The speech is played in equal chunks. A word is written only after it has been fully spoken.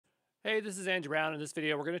Hey, this is Andrew Brown. In this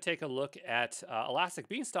video, we're going to take a look at Elastic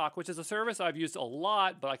Beanstalk, which is a service I've used a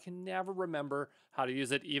lot, but I can never remember how to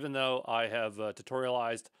use it, even though I have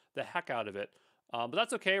tutorialized the heck out of it. But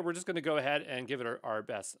that's okay. We're just going to go ahead and give it our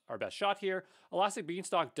best shot here. Elastic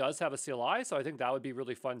Beanstalk does have a CLI, so I think that would be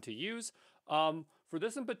really fun to use. For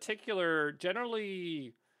this in particular,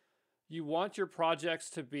 generally, you want your projects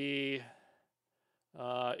to be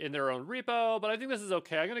in their own repo, but I think this is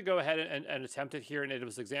okay. I'm going to go ahead and attempt it here in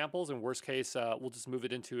AWS examples. In worst case, we'll just move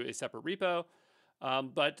it into a separate repo.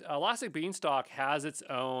 But Elastic Beanstalk has its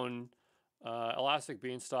own CLI,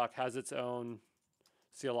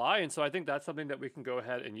 and so I think that's something that we can go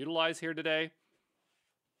ahead and utilize here today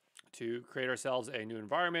to create ourselves a new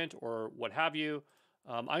environment or what have you.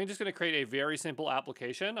 I'm just going to create a very simple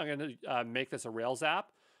application. I'm going to make this a Rails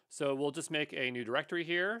app. So we'll just make a new directory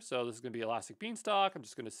here. So this is going to be Elastic Beanstalk. I'm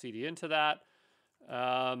just going to cd into that.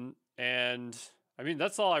 And I mean,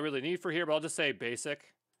 that's all I really need for here, but I'll just say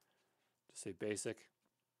basic. Just say basic.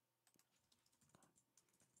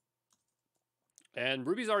 And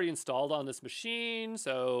Ruby's already installed on this machine.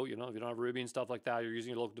 So, you know, if you don't have Ruby and stuff like that, you're using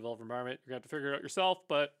your local developer environment, you're going to have to figure it out yourself.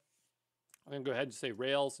 But I'm going to go ahead and say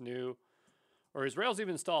Rails new. Or is Rails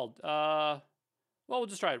even installed? Well, we'll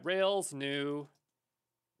just try it. Rails new.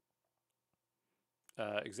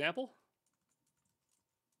 Example.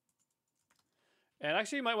 And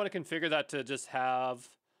actually you might want to configure that to just have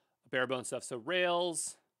bare bones stuff. So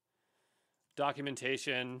Rails,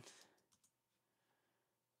 documentation,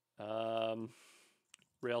 Rails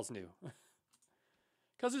new.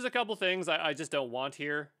 Because there's a couple things I just don't want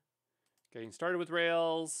here. Getting started with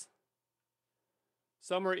Rails.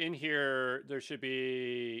 Somewhere in here there should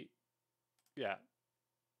be, yeah.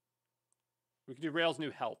 We can do Rails new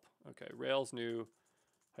help. Okay, Rails new --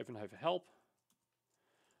 help.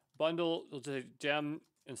 Bundle, we'll just say gem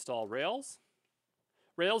install Rails.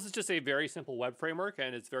 Rails is just a very simple web framework,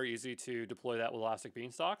 and it's very easy to deploy that with Elastic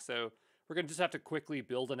Beanstalk. So we're going to just have to quickly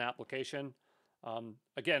build an application.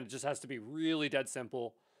 Again, it just has to be really dead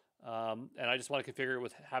simple. And I just want to configure it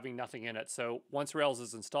with having nothing in it. So once Rails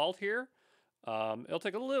is installed here, it'll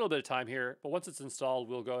take a little bit of time here, but once it's installed,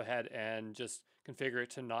 we'll go ahead and just configure it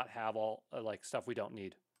to not have all like stuff we don't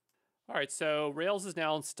need. All right, so Rails is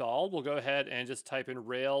now installed. We'll go ahead and just type in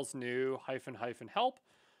Rails new -- help,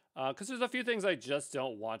 because there's a few things I just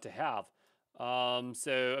don't want to have. So I'm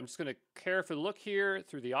just going to carefully look here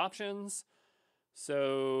through the options.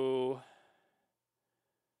 So,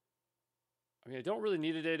 I mean, I don't really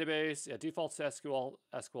need a database. Yeah, defaults to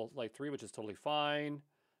SQLite 3, which is totally fine.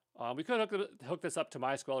 We could hook this up to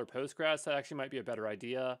MySQL or Postgres. That actually might be a better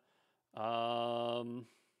idea.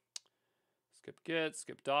 Skip Git,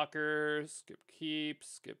 skip Docker, skip Keep,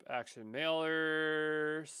 skip Action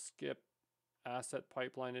Mailer, skip Asset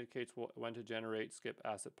Pipeline indicates when to generate, skip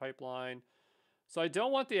Asset Pipeline. So I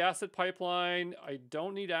don't want the Asset Pipeline. I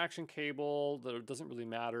don't need Action Cable. That doesn't really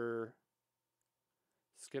matter.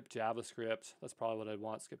 Skip JavaScript. That's probably what I'd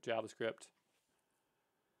want, skip JavaScript.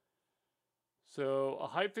 So a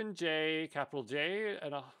 -J, capital J,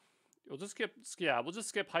 and we'll just skip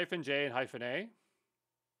 -J and -A.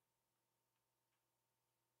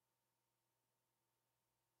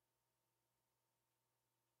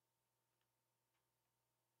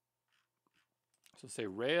 So say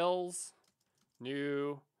Rails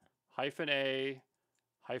new -A -J,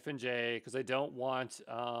 because I don't want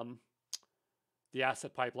the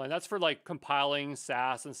asset pipeline. That's for like compiling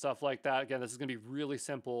SAS and stuff like that. Again, this is going to be really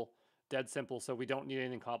simple, dead simple, so we don't need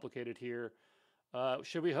anything complicated here.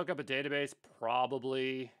 Should we hook up a database?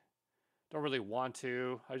 Probably. Don't really want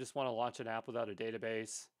to. I just want to launch an app without a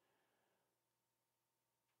database.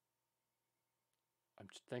 I'm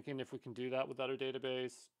just thinking if we can do that without a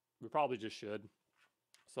database. We probably just should.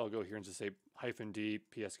 So I'll go here and just say -D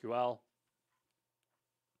PSQL.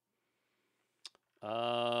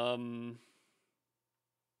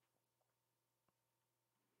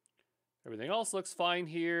 Everything else looks fine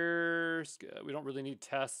here. We don't really need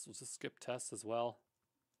tests. We'll just skip tests as well.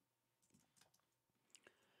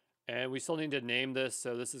 And we still need to name this.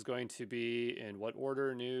 So this is going to be in what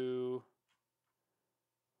order? New.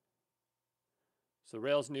 So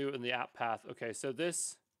Rails new in the app path. Okay, so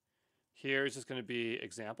this here is just going to be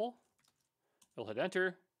example. We'll hit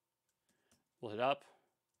enter. We'll hit up.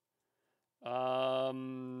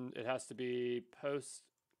 It has to be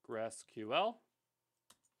PostgreSQL.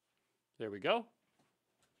 There we go.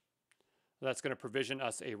 That's going to provision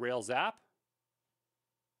us a Rails app.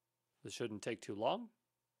 This shouldn't take too long.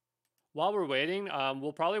 While we're waiting,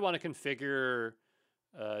 we'll probably want to configure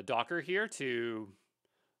Docker here to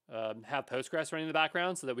have Postgres running in the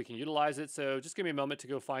background so that we can utilize it. So just give me a moment to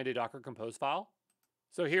go find a Docker Compose file.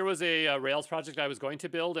 So here was a Rails project I was going to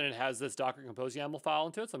build, and it has this Docker Compose YAML file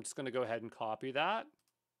into it. So I'm just going to go ahead and copy that.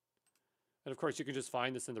 And of course, you can just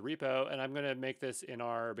find this in the repo. And I'm going to make this in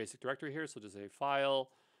our basic directory here. So just say file,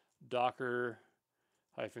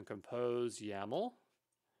 Docker-compose YAML.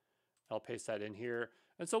 I'll paste that in here.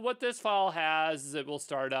 And so what this file has is it will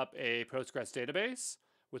start up a Postgres database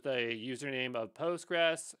with a username of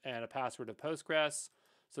Postgres and a password of Postgres.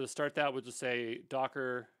 So to start that, we'll just say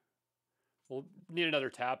Docker. We'll need another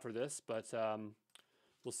tab for this, but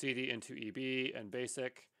we'll cd into EB and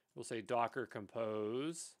basic. We'll say Docker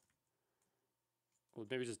compose. We'll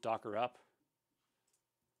maybe just Docker up.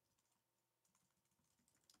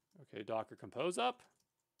 Okay, Docker compose up.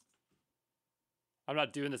 I'm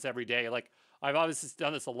not doing this every day. Like, I've obviously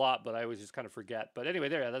done this a lot, but I always just kind of forget. But anyway,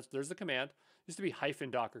 there's the command. It used to be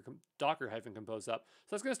Docker hyphen compose up. So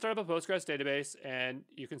that's going to start up a Postgres database, and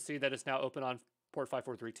you can see that it's now open on port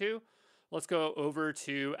 5432. Let's go over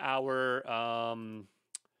to our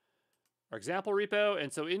example repo.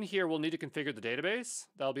 And so in here, we'll need to configure the database.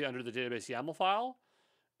 That'll be under the database YAML file.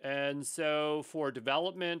 And so for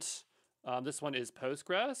development, this one is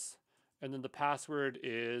Postgres. And then the password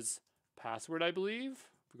is password, I believe.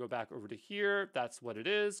 If we go back over to here, that's what it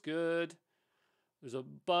is. Good. There's a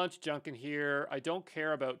bunch of junk in here. I don't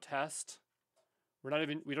care about test. We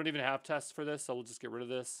don't even have tests for this, so we'll just get rid of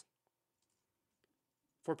this.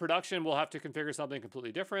 For production, we'll have to configure something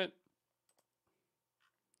completely different.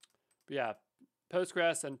 But yeah,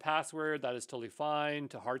 Postgres and password, that is totally fine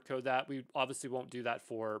to hard code that. We obviously won't do that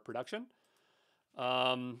for production.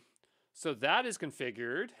 So that is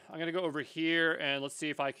configured. I'm going to go over here and let's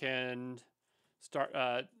see if I can start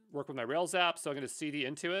work with my Rails app. So I'm going to cd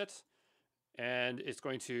into it, and it's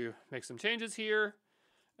going to make some changes here.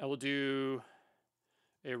 And we'll do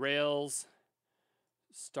a Rails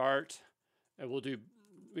start, and we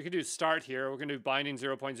can do start here. We're going to do binding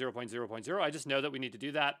 0.0.0.0. I just know that we need to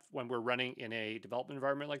do that when we're running in a development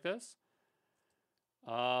environment like this.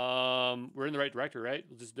 We're in the right directory, right?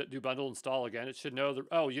 We'll just do bundle install again. It should know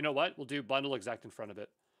oh, you know what? We'll do bundle exec in front of it.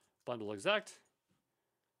 Bundle exec.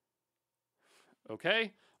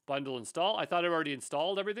 Okay. Bundle install. I thought I already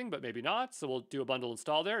installed everything, but maybe not. So we'll do a bundle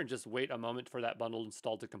install there and just wait a moment for that bundle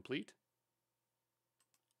install to complete.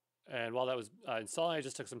 And while that was installing, I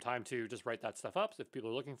just took some time to just write that stuff up. So if people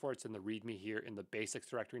are looking for it, it's in the README here in the basics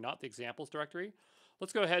directory, not the examples directory.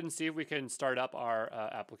 Let's go ahead and see if we can start up our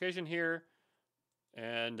application here.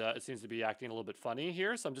 And it seems to be acting a little bit funny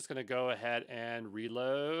here. So I'm just going to go ahead and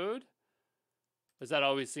reload, as that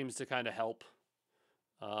always seems to kind of help.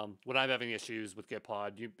 When I'm having issues with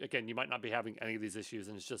Gitpod, you might not be having any of these issues,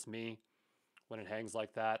 and it's just me when it hangs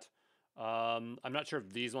like that. I'm not sure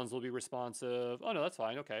if these ones will be responsive. Oh, no, that's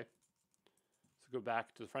fine. Okay. So go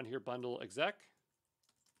back to the front here, bundle exec.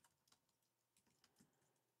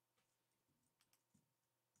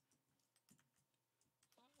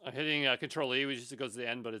 I'm hitting Control E, which just goes to the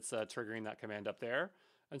end, but it's triggering that command up there.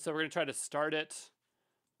 And so we're going to try to start it.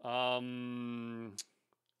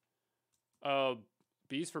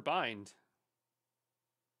 B's for bind.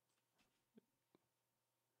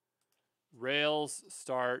 Rails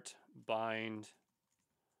start bind.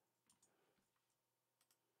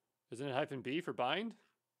 Isn't it -B for bind?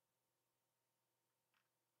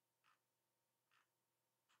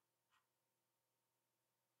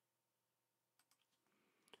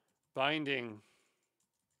 Binding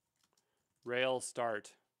Rails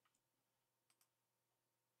start.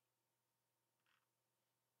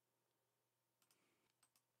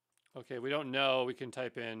 Okay, we don't know. We can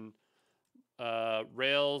type in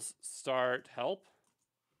Rails start help,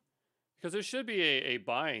 because there should be a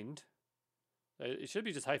bind. It should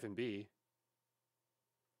be just -B.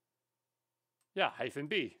 Yeah,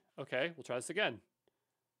 -B. Okay, we'll try this again.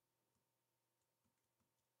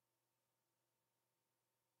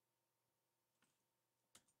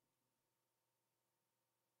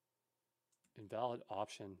 Invalid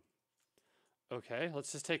option. Okay,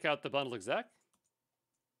 let's just take out the bundle exec.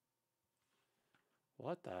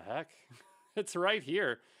 What the heck? It's right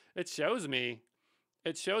here. It shows me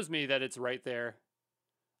that it's right there.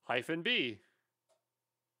 -B.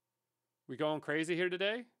 We going crazy here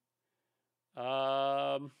today?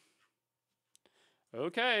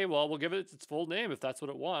 Okay, well, we'll give it its full name if that's what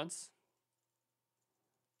it wants.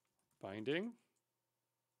 Binding.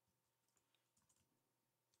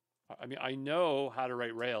 I mean, I know how to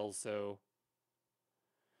write Rails, so.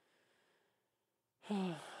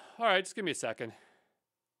 All right, just give me a second.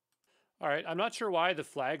 All right, I'm not sure why the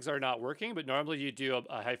flags are not working, but normally you do a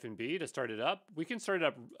 -B to start it up. We can start it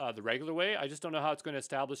up the regular way. I just don't know how it's going to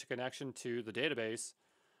establish a connection to the database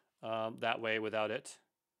that way without it.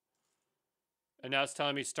 And now it's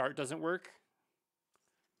telling me start doesn't work.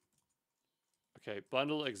 Okay,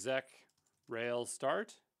 bundle exec Rails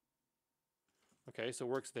start. Okay, so it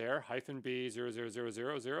works there. -b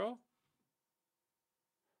 00000.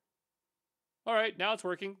 All right, now it's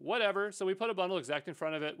working. Whatever. So we put a bundle exec in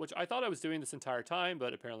front of it, which I thought I was doing this entire time,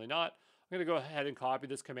 but apparently not. I'm going to go ahead and copy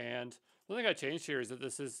this command. The thing I changed here is that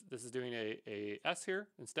this is doing a S here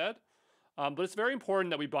instead. But it's very important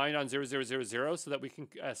that we bind on 0000 so that we can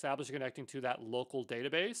establish a connecting to that local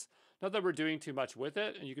database. Not that we're doing too much with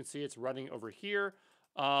it, and you can see it's running over here.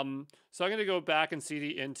 So I'm going to go back and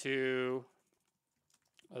cd into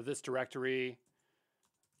this directory,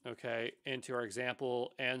 okay, into our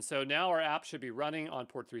example. And so now our app should be running on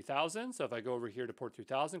port 3000. So if I go over here to port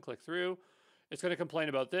 3000, click through, it's going to complain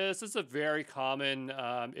about this. This is a very common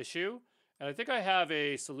issue. And I think I have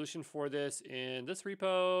a solution for this in this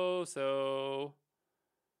repo. So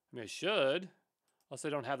I mean, I should. Also,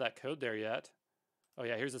 I don't have that code there yet. Oh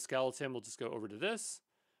yeah, here's a skeleton. We'll just go over to this.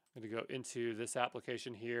 I'm going to go into this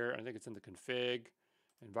application here. I think it's in the config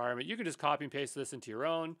environment. You can just copy and paste this into your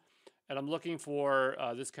own. And I'm looking for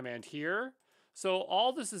this command here. So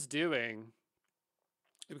all this is doing,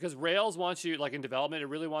 because Rails wants you, like in development, it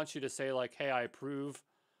really wants you to say like, hey, I approve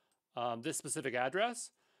this specific address.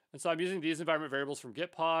 And so I'm using these environment variables from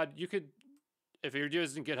Gitpod. You could, if you're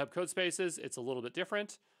using GitHub Codespaces, it's a little bit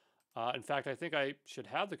different. In fact, I think I should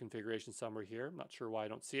have the configuration somewhere here. I'm not sure why I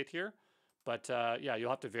don't see it here. But yeah, you'll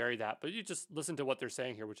have to vary that. But you just listen to what they're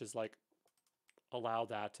saying here, which is like, allow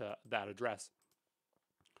that, that address.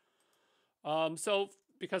 So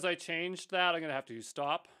because I changed that, I'm going to have to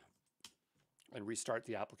stop and restart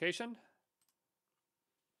the application.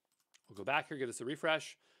 We'll go back here, give this a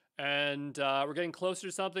refresh. And we're getting closer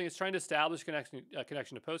to something. It's trying to establish connection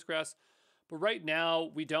to Postgres. But right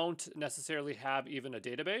now, we don't necessarily have even a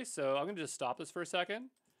database. So I'm going to just stop this for a second.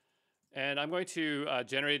 And I'm going to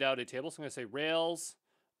generate out a table. So I'm going to say Rails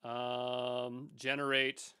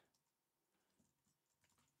generate.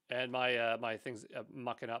 And my my thing's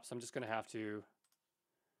mucking up. So I'm just going to have to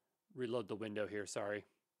reload the window here. Sorry.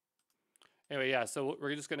 Anyway, yeah. So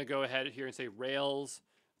we're just going to go ahead here and say Rails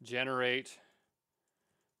generate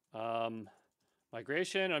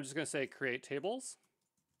migration. I'm just going to say create tables.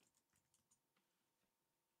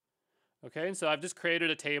 Okay, and so I've just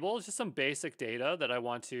created a table. It's just some basic data that I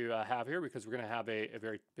want to have here because we're going to have a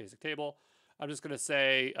very basic table. I'm just going to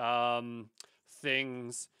say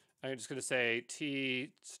things. I'm just going to say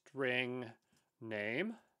t string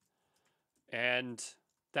name, and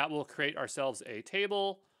that will create ourselves a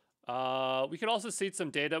table. We could also seed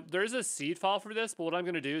some data. There is a seed file for this, but what I'm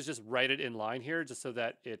going to do is just write it in line here just so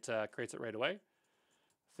that it creates it right away.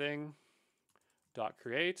 Thing.create.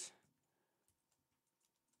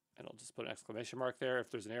 And I'll just put an exclamation mark there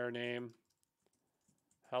if there's an error name.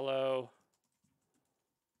 Hello,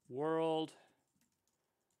 world,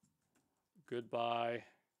 goodbye,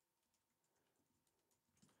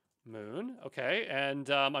 moon. Okay, and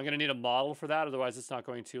I'm going to need a model for that. Otherwise, it's not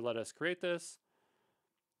going to let us create this.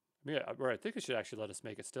 Yeah, or I think it should actually let us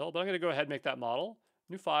make it still. But I'm going to go ahead and make that model.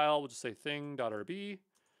 New file, we'll just say thing.rb.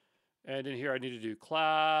 And in here, I need to do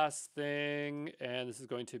class thing. And this is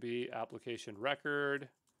going to be application record.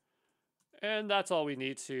 And that's all we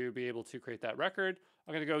need to be able to create that record.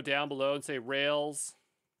 I'm going to go down below and say Rails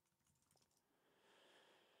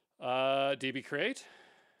db create.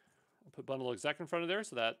 I'll put bundle exec in front of there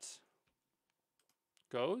so that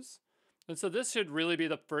goes. And so this should really be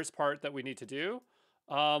the first part that we need to do.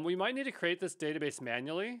 We might need to create this database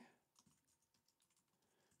manually.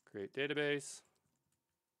 Create database.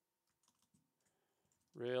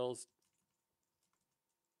 Rails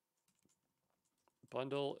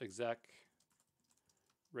bundle exec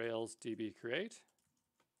Rails db create.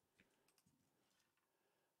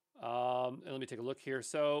 And let me take a look here.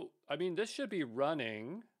 So, I mean, this should be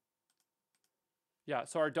running. Yeah,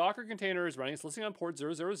 so our Docker container is running. It's listing on port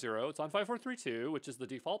 000. It's on 5432, which is the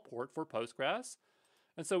default port for Postgres.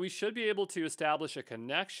 And so we should be able to establish a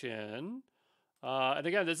connection. And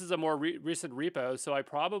again, this is a more recent repo, so I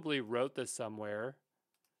probably wrote this somewhere.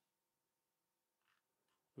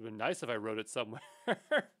 It would have been nice if I wrote it somewhere.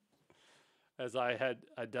 As I'd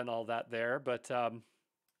done all that there, but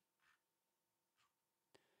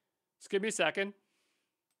just give me a second.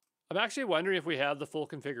 I'm actually wondering if we have the full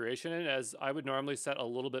configuration in, as I would normally set a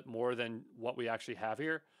little bit more than what we actually have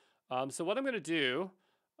here. So what I'm going to do,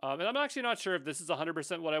 and I'm actually not sure if this is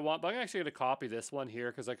 100% what I want, but I'm actually going to copy this one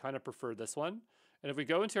here because I kind of prefer this one. And if we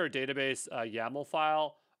go into our database YAML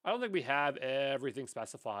file, I don't think we have everything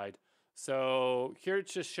specified. So here it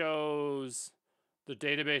just shows the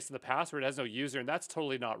database and the password. It has no user, and that's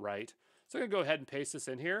totally not right. So I'm going to go ahead and paste this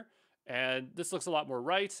in here. And this looks a lot more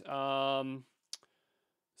right.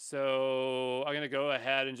 So I'm going to go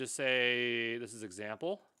ahead and just say this is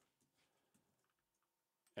example.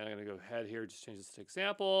 And I'm going to go ahead here, just change this to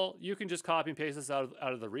example. You can just copy and paste this out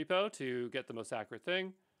of the repo to get the most accurate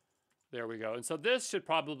thing. There we go. And so this should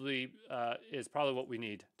probably, is probably what we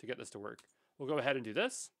need to get this to work. We'll go ahead and do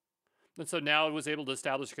this. And so now it was able to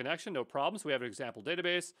establish a connection, no problem. So we have an example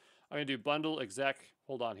database. I'm going to do bundle exec,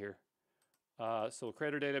 hold on here. So we'll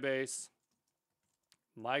create our database,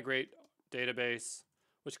 migrate database,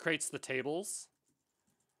 which creates the tables.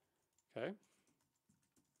 Okay.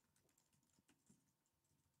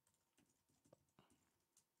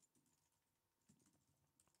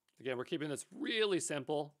 Again, we're keeping this really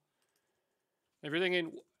simple. If you're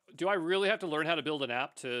thinking, do I really have to learn how to build an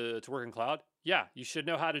app to work in cloud? Yeah, you should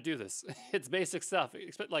know how to do this. It's basic stuff.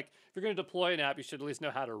 Like if you're going to deploy an app, you should at least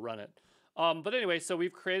know how to run it. But anyway, so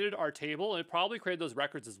we've created our table, and it probably created those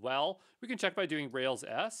records as well. We can check by doing Rails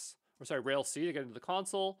C to get into the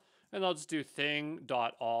console, and I'll just do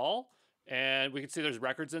thing.all, and we can see there's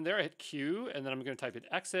records in there. I hit Q, and then I'm going to type in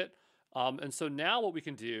exit. And so now what we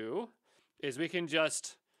can do is we can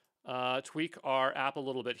just tweak our app a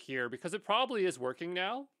little bit here because it probably is working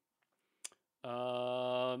now.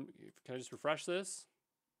 Can I just refresh this?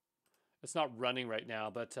 It's not running right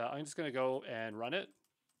now, but I'm just going to go and run it.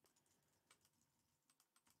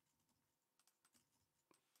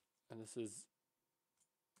 And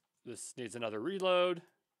this needs another reload.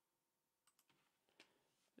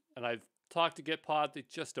 And I've talked to Gitpod, they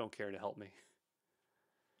just don't care to help me.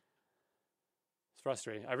 It's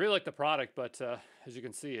frustrating. I really like the product, but as you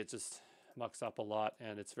can see, it just mucks up a lot,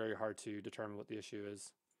 and it's very hard to determine what the issue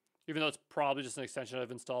is. Even though it's probably just an extension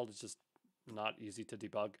I've installed, it's just not easy to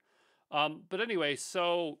debug. But anyway,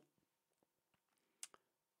 so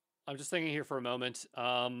I'm just thinking here for a moment.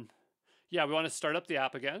 Yeah, we want to start up the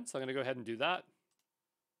app again, so I'm going to go ahead and do that.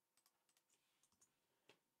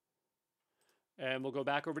 And we'll go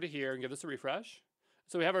back over to here and give this a refresh.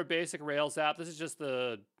 So we have our basic Rails app. This is just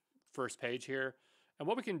the first page here. And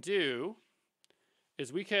what we can do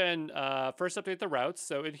is we can first update the routes.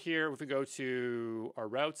 So in here, if we go to our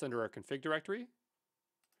routes under our config directory,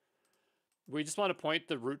 we just want to point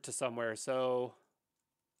the route to somewhere. So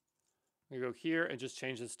we go here and just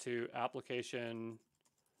change this to application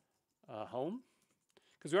home.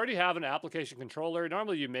 Because we already have an application controller.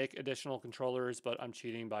 Normally you make additional controllers, but I'm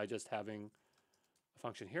cheating by just having a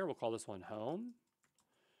function here. We'll call this one home.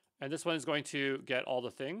 And this one is going to get all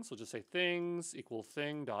the things. We'll just say things equal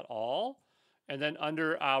thing.all. And then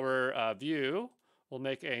under our view, we'll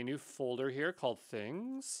make a new folder here called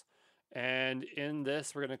things. And in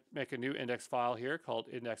this, we're going to make a new index file here called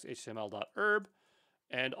index.html.erb.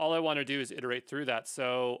 And all I want to do is iterate through that.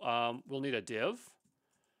 So we'll need a div.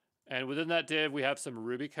 And within that div, we have some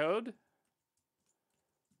Ruby code.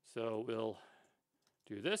 So we'll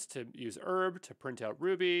do this to use herb to print out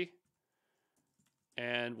Ruby.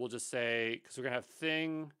 And we'll just say, because we're going to have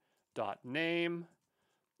thing.name.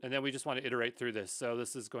 And then we just want to iterate through this. So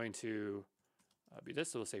this is going to be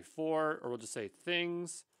this. So we'll say for, or we'll just say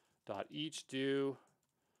things.each do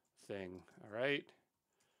thing. All right.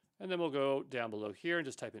 And then we'll go down below here and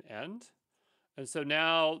just type an end. And so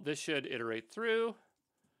now this should iterate through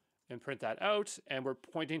and print that out. And we're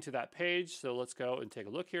pointing to that page. So let's go and take a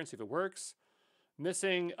look here and see if it works.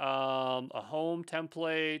 Missing a home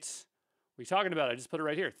template. What are you talking about? I just put it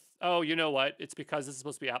right here. Oh, you know what? It's because this is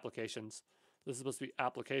supposed to be applications. This is supposed to be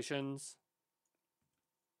applications.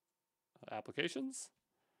 Applications.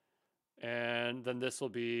 And then this will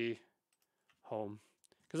be home.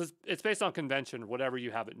 Because it's based on convention, whatever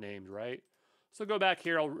you have it named, right? So go back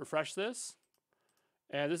here, I'll refresh this.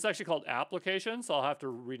 And this is actually called application, so I'll have to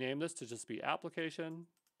rename this to just be application.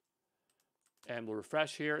 And we'll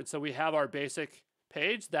refresh here. And so we have our basic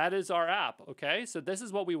page. That is our app, okay? So this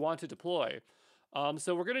is what we want to deploy.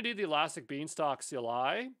 So we're going to do the Elastic Beanstalk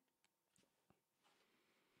CLI.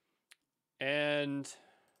 And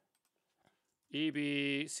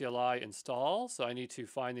EB CLI install. So I need to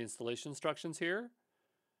find the installation instructions here.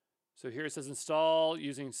 So here it says install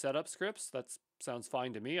using setup scripts. That sounds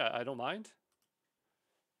fine to me. I don't mind.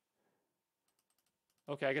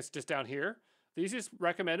 Okay, I guess just down here. The easiest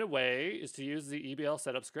recommended way is to use the EBL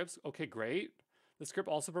setup scripts. Okay, great. The script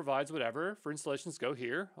also provides whatever. For installations, go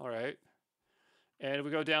here. All right. And if we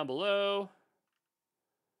go down below,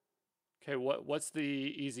 okay, what's the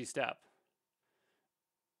easy step?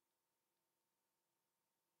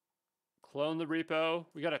 Clone the repo.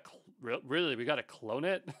 We gotta really we gotta clone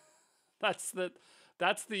it. That's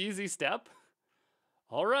the easy step.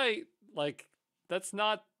 All right, like that's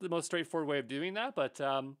not the most straightforward way of doing that, but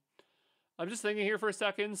I'm just thinking here for a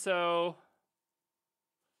second. So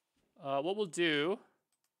what we'll do,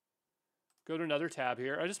 go to another tab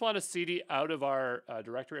here. I just want to cd out of our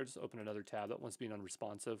directory. I'll just open another tab that one's being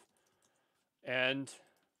unresponsive. And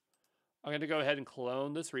I'm going to go ahead and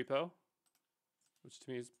clone this repo, which to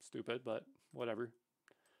me is stupid, but whatever.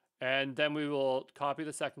 And then we will copy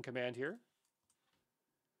the second command here.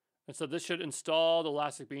 And so this should install the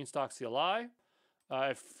Elastic Beanstalk CLI.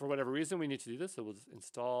 If for whatever reason we need to do this, so we'll just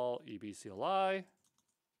install EB-CLI.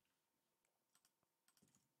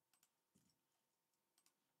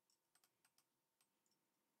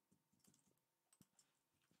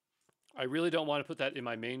 I really don't want to put that in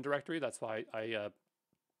my main directory. That's why I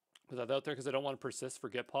put that out there, because I don't want to persist for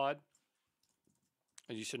git pod.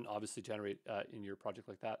 And you shouldn't obviously generate in your project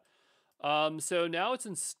like that. So now it's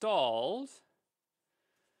installed.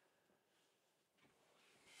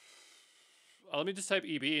 Let me just type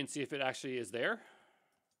EB and see if it actually is there.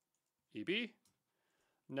 EB?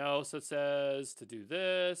 No, so it says to do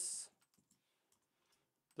this.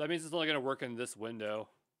 That means it's only going to work in this window.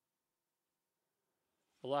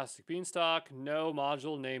 Elastic Beanstalk, no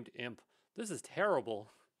module named imp. This is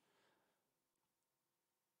terrible.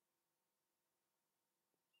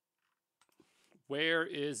 Where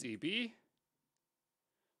is EB?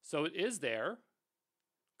 So it is there.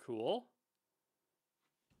 Cool.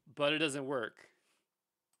 But it doesn't work.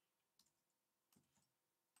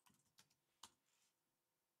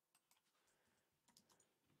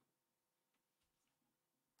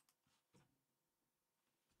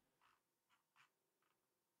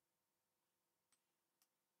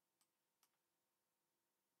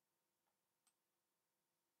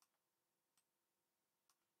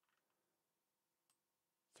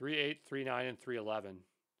 Three 8, 3.9, and 3.11.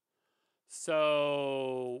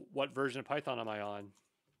 So what version of Python am I on?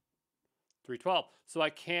 3.12. So I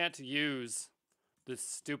can't use this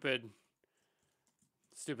stupid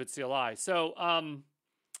CLI. So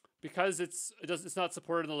because it's not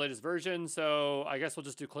supported in the latest version, so I guess we'll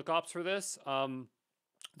just do ClickOps for this.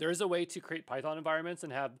 There is a way to create Python environments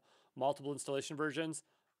and have multiple installation versions.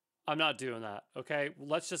 I'm not doing that. Okay,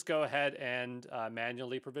 let's just go ahead and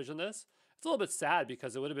manually provision this. It's a little bit sad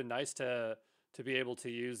because it would have been nice to be able to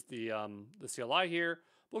use the CLI here.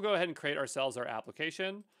 We'll go ahead and create ourselves our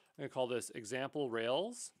application. I'm going to call this example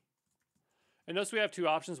Rails. And notice we have two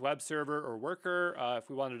options, web server or worker. If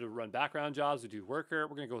we wanted to run background jobs, we do worker.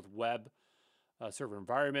 We're going to go with web server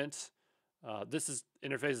environment. This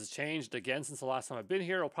interface has changed again since the last time I've been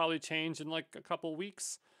here. It'll probably change in like a couple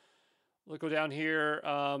weeks. We'll go down here.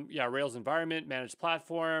 Yeah, Rails environment, managed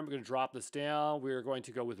platform. We're going to drop this down. We're going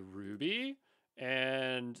to go with Ruby.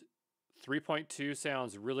 And 3.2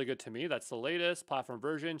 sounds really good to me. That's the latest platform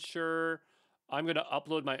version. Sure. I'm going to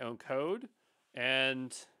upload my own code.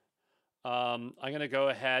 And I'm going to go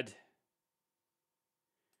ahead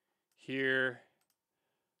here.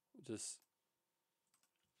 Just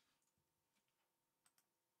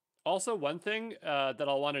also one thing that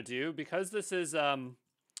I'll want to do, because this is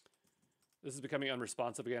becoming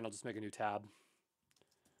unresponsive again, I'll just make a new tab.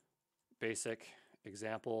 Basic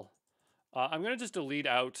example. I'm going to just delete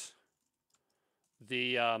out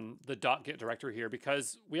the .git directory here,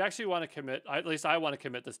 because we actually want to commit, at least I want to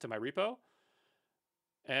commit this to my repo.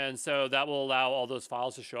 And so that will allow all those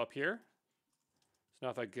files to show up here. So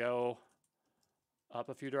now if I go up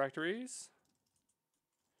a few directories,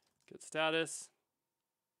 git status,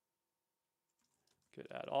 git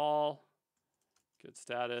add all, git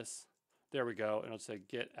status, there we go. And I'll say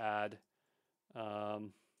git add,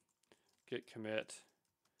 git commit,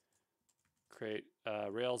 create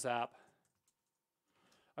Rails app.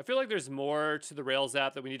 I feel like there's more to the Rails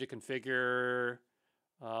app that we need to configure,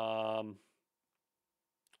 like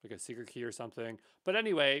a secret key or something. But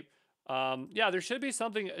anyway, yeah, there should be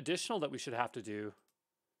something additional that we should have to do.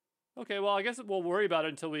 Okay, well, I guess we'll worry about it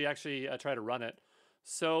until we actually try to run it.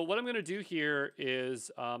 So what I'm going to do here is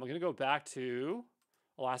I'm going to go back to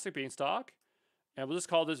Elastic Beanstalk, and we'll just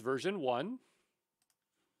call this version 1.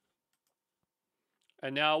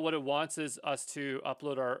 And now what it wants is us to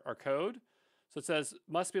upload our code. So it says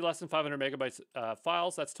must be less than 500 megabytes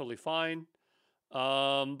files. That's totally fine.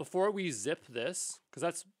 Before we zip this, because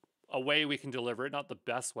that's a way we can deliver it, not the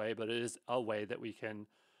best way, but it is a way that we can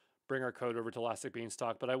bring our code over to Elastic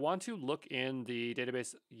Beanstalk. But I want to look in the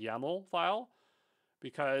database YAML file,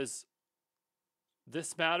 because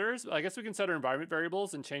this matters. I guess we can set our environment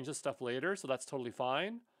variables and change this stuff later, so that's totally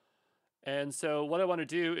fine. And so what I want to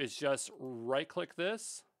do is just right-click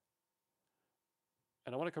this,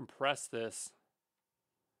 and I want to compress this.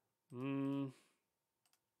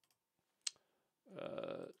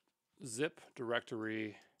 Zip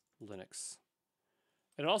directory Linux.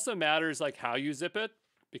 And it also matters like how you zip it,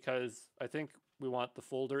 because I think we want the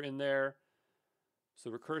folder in there.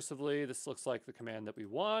 So recursively, this looks like the command that we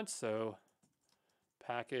want. So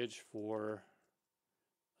package for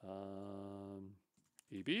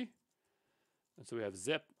EB. And so we have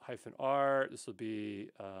zip -r. This will be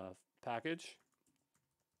package.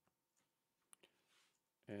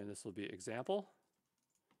 And this will be example.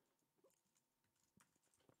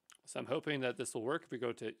 So I'm hoping that this will work if we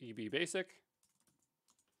go to EB basic.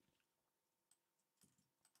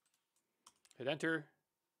 Hit enter.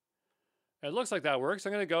 And it looks like that works.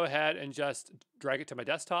 I'm going to go ahead and just drag it to my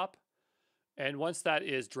desktop. And once that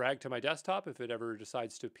is dragged to my desktop, if it ever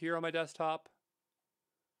decides to appear on my desktop,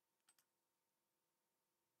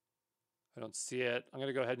 I don't see it. I'm going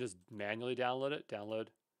to go ahead and just manually download it. Download.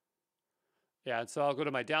 Yeah, and so I'll go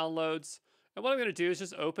to my downloads. And what I'm going to do is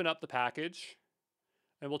just open up the package,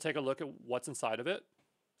 and we'll take a look at what's inside of it.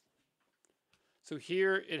 So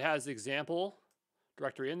here it has the example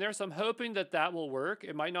directory in there. So I'm hoping that that will work.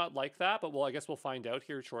 It might not like that, but I guess we'll find out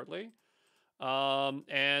here shortly.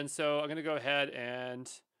 And so I'm going to go ahead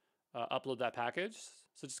and upload that package.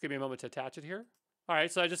 So just give me a moment to attach it here. All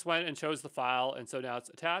right, so I just went and chose the file, and so now it's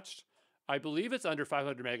attached. I believe it's under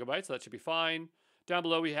 500 megabytes, so that should be fine. Down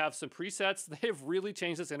below, we have some presets. They've really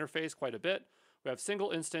changed this interface quite a bit. We have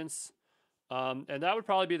single instance, and that would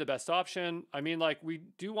probably be the best option. I mean, like, we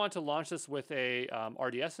do want to launch this with a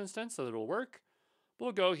RDS instance so that it'll work.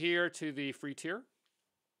 We'll go here to the free tier,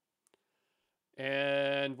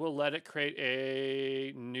 and we'll let it create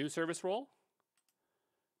a new service role.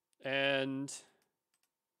 And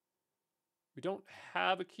we don't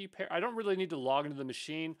have a key pair. I don't really need to log into the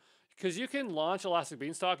machine, because you can launch Elastic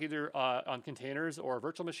Beanstalk either on containers or a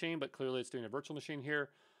virtual machine, but clearly it's doing a virtual machine here.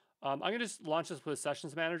 I'm going to just launch this with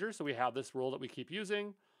Sessions Manager, so we have this role that we keep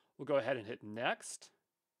using. We'll go ahead and hit Next.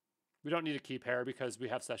 We don't need a key pair because we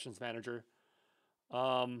have Sessions Manager.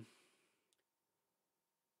 I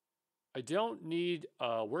don't need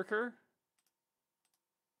a worker,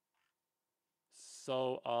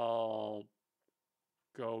 so I'll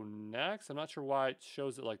go next. I'm not sure why it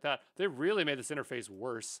shows it like that. They really made this interface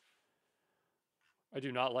worse. I do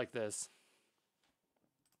not like this.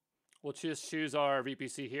 We'll just choose our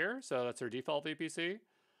VPC here. So that's our default VPC.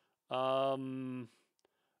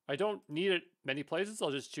 I don't need it many places.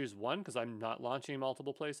 I'll just choose one because I'm not launching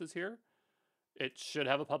multiple places here. It should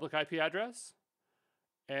have a public IP address.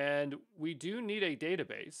 And we do need a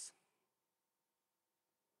database.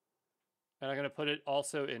 And I'm going to put it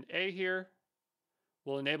also in A here.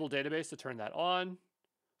 We'll enable database to turn that on.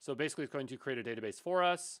 So basically it's going to create a database for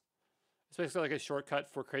us. It's basically like a shortcut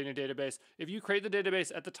for creating a database. If you create the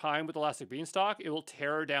database at the time with Elastic Beanstalk, it will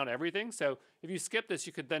tear down everything. So if you skip this,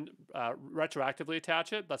 you could then retroactively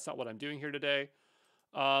attach it. That's not what I'm doing here today.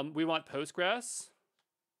 We want Postgres.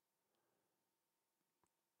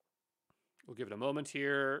 We'll give it a moment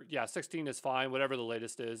here. Yeah, 16 is fine. Whatever the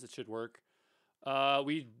latest is, it should work.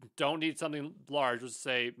 We don't need something large. Let's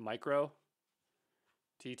say micro.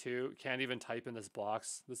 T2. Can't even type in this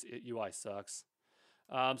box. This UI sucks.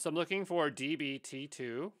 So I'm looking for DB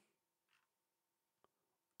T2.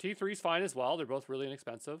 T3 is fine as well. They're both really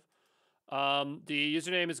inexpensive. The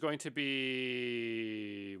username is going to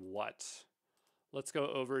be what? Let's go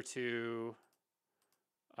over to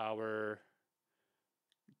our...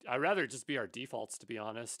 I'd rather just be our defaults, to be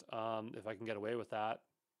honest, if I can get away with that.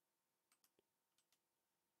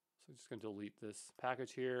 So I'm just going to delete this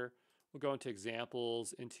package here. We'll go into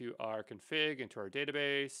examples, into our config, into our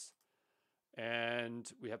database.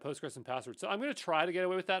 And we have Postgres and password. So I'm going to try to get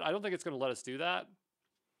away with that. I don't think it's going to let us do that.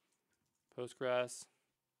 Postgres.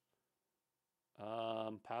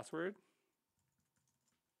 Password.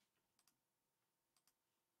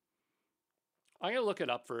 I'm going to look it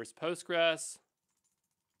up first. Postgres.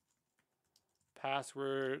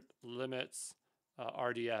 Password limits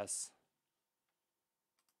RDS.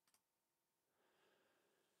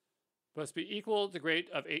 Must be equal to great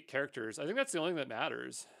of 8 characters. I think that's the only thing that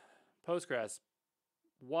matters. Postgres.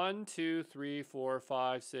 1, 2, 3, 4,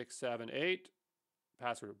 5, 6, 7, 8.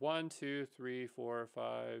 Password. 1, 2, 3, 4,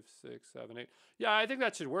 5, 6, 7, 8. Yeah, I think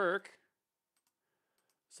that should work.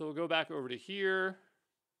 So we'll go back over to here.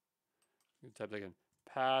 Type that again.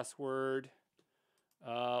 Password.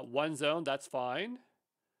 One zone, that's fine.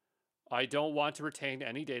 I don't want to retain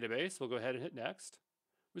any database. We'll go ahead and hit next.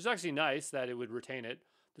 Which is actually nice that it would retain it.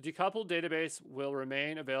 The decoupled database will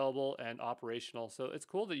remain available and operational. So it's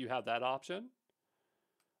cool that you have that option.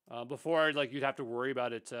 Before, like, you'd have to worry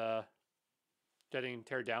about it getting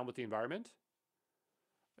teared down with the environment.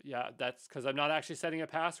 But yeah, that's because I'm not actually setting a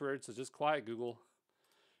password, so just quiet, Google.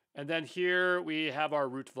 And then here we have our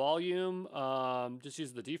root volume. Just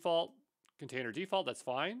use the default, container default, that's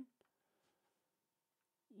fine.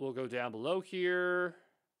 We'll go down below here.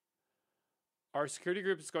 Our security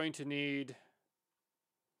group is going to need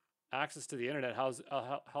access to the internet. How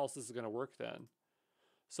else is this going to work then?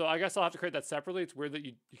 So I guess I'll have to create that separately. It's weird that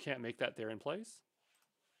you can't make that there in place.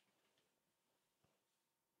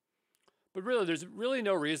 But really, there's really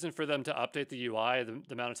no reason for them to update the UI the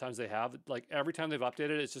amount of times they have. Like every time they've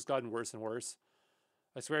updated it, it's just gotten worse and worse.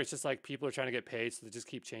 I swear it's just like people are trying to get paid, so they just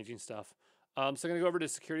keep changing stuff. So I'm going to go over to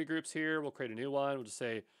security groups here. We'll create a new one. We'll just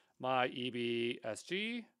say my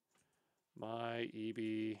EBSG. My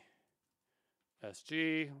EBSG.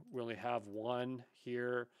 We only have one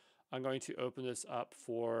here. I'm going to open this up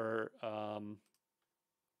for,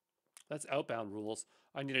 that's outbound rules.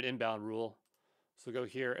 I need an inbound rule. So go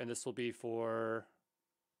here, and this will be for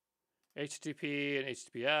HTTP and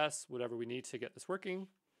HTTPS, whatever we need to get this working.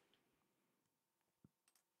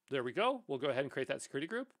 There we go. We'll go ahead and create that security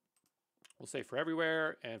group. We'll say for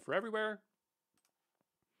everywhere and for everywhere.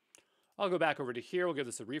 I'll go back over to here. We'll give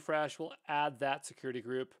this a refresh. We'll add that security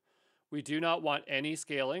group. We do not want any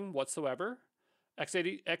scaling whatsoever.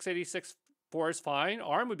 x86 4 is fine.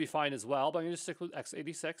 ARM would be fine as well, but I'm going to stick with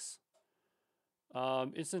x86.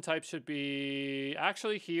 Instant type should be,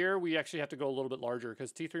 actually here, we actually have to go a little bit larger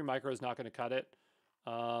because T3 micro is not going to cut it.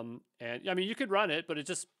 And I mean, you could run it, but it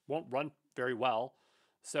just won't run very well.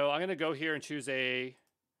 So I'm going to go here and choose I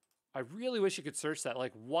really wish you could search that.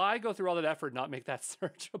 Like, why go through all that effort and not make that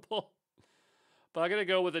searchable? But I'm going to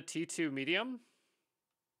go with a T2 medium.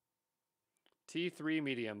 T3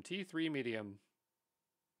 medium, T3 medium.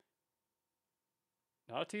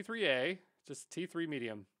 Not a T3A, just T3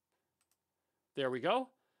 medium. There we go.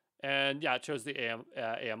 And yeah, it chose the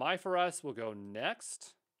AMI for us. We'll go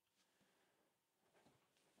next.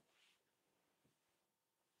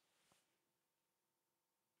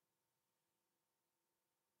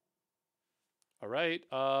 All right.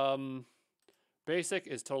 Basic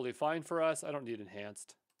is totally fine for us. I don't need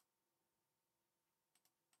enhanced.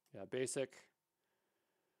 Yeah, basic.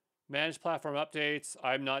 Manage platform updates.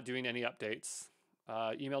 I'm not doing any updates.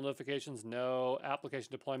 Email notifications, no. Application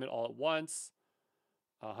deployment all at once.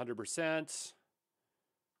 100%.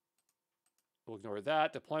 We'll ignore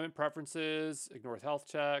that. Deployment preferences, ignore health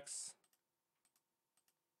checks.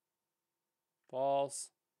 False.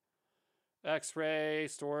 X-ray,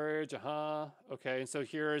 storage, Okay, and so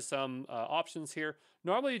here are some options here.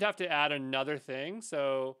 Normally you'd have to add another thing.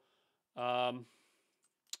 So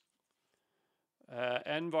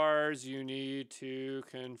NVARs, you need to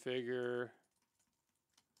configure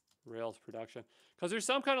Rails production. Because there's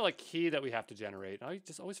some kind of like key that we have to generate. I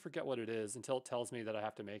just always forget what it is until it tells me that I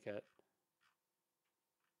have to make it.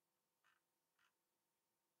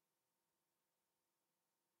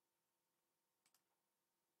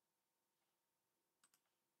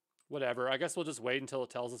 Whatever, I guess we'll just wait until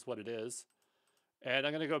it tells us what it is. And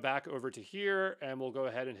I'm going to go back over to here and we'll go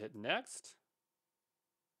ahead and hit next.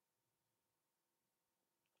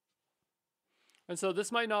 And so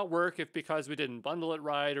this might not work because we didn't bundle it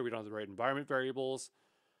right or we don't have the right environment variables.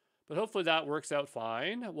 But hopefully that works out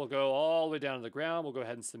fine. We'll go all the way down to the ground. We'll go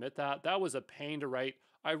ahead and submit that. That was a pain to write.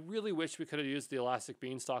 I really wish we could have used the Elastic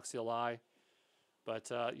Beanstalk CLI.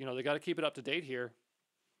 But, you know, they got to keep it up to date here.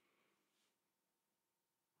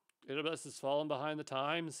 AWS is falling behind the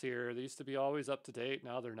times here. They used to be always up to date.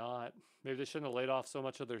 Now they're not. Maybe they shouldn't have laid off so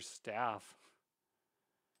much of their staff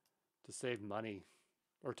to save money.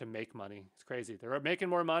 Or to make money. It's crazy. They're making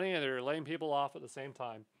more money and they're laying people off at the same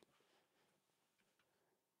time.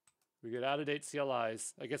 We get out-of-date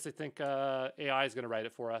CLIs. I guess they think AI is going to write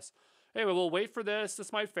it for us. Anyway, we'll wait for this.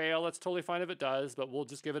 This might fail. That's totally fine if it does, but we'll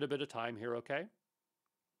just give it a bit of time here, okay?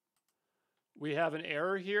 We have an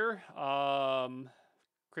error here.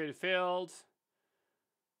 Created failed.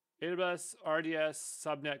 AWS RDS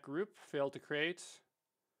subnet group failed to create.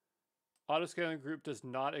 Autoscaling group does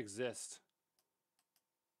not exist.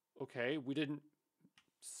 Okay, we didn't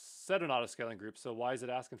set an autoscaling group, so why is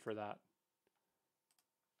it asking for that?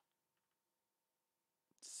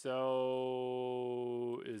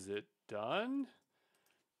 So, is it done?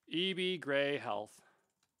 EB Gray Health.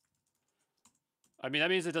 I mean,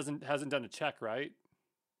 that means it hasn't done a check, right?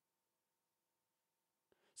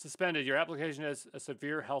 Suspended. Your application has a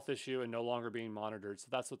severe health issue and no longer being monitored. So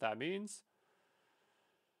that's what that means.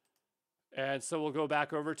 And so we'll go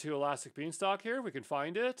back over to Elastic Beanstalk here. We can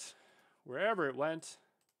find it wherever it went.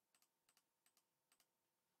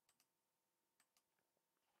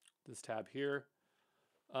 This tab here.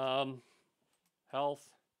 Health,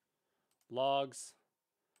 logs,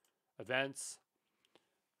 events.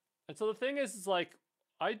 And so the thing is like,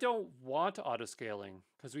 I don't want auto scaling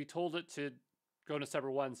because we told it to go into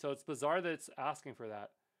separate one. So it's bizarre that it's asking for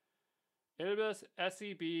that. AWS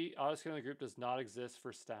SEB auto scaling group does not exist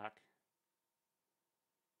for Stack.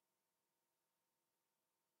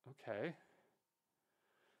 Okay.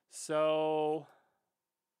 So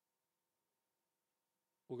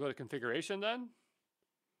we'll go to configuration then.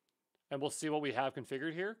 And we'll see what we have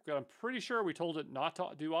configured here. But I'm pretty sure we told it not to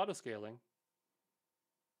do auto scaling.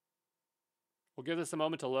 We'll give this a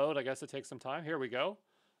moment to load. I guess it takes some time. Here we go.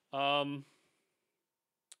 Yeah,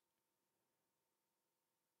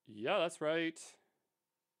 that's right.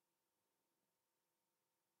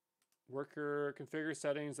 Worker configure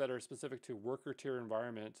settings that are specific to worker tier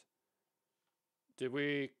environment. Did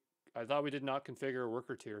we? I thought we did not configure a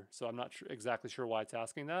worker tier, so I'm not exactly sure why it's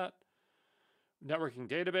asking that. Networking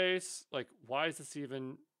database, like why is this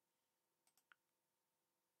even,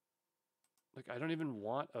 like I don't even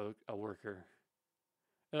want a worker.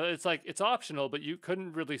 It's like, it's optional, but you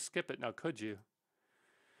couldn't really skip it now, could you?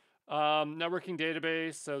 Networking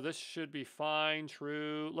database, so this should be fine,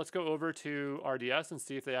 true. Let's go over to RDS and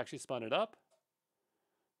see if they actually spun it up.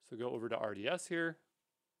 So go over to RDS here.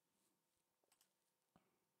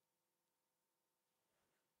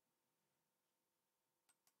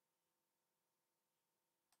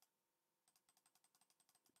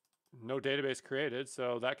 No database created,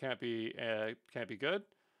 so that can't be good.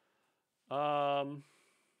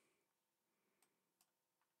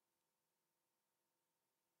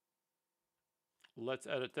 Let's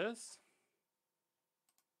edit this.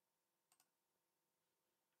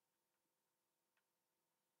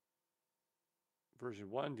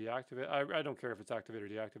 Version 1, deactivate. I don't care if it's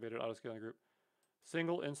activated or deactivated. Auto scaling group.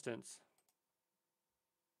 Single instance.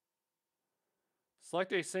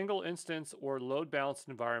 Select a single instance or load balanced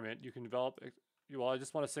environment. You can develop. Well, I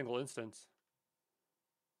just want a single instance.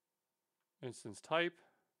 Instance type.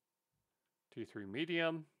 T3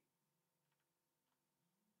 medium.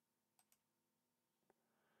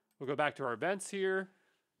 We'll go back to our events here.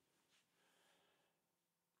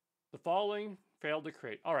 The following failed to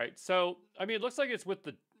create. All right, so I mean, it looks like it's with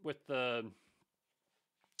the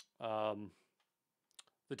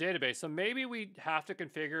database. So maybe we have to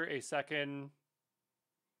configure a second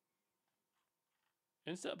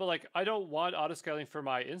instance. But like, I don't want auto scaling for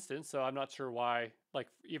my instance, so I'm not sure why. Like,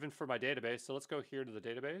 even for my database. So let's go here to the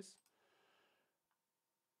database.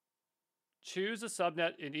 Choose a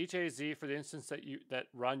subnet in each AZ for the instance that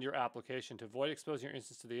run your application. To avoid exposing your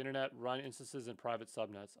instance to the internet, run instances in private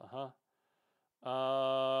subnets.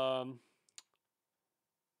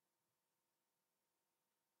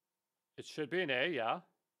 It should be an A, yeah.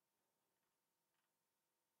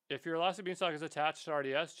 If your Elastic Beanstalk is attached to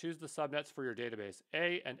RDS, choose the subnets for your database.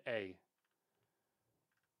 A and A.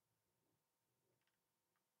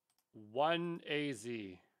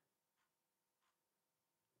 1AZ.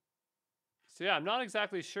 So yeah, I'm not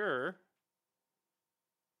exactly sure.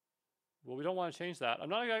 Well, we don't want to change that. I'm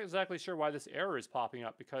not exactly sure why this error is popping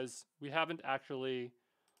up because we haven't actually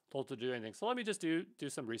told it to do anything. So let me just do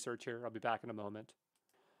some research here. I'll be back in a moment.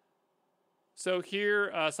 So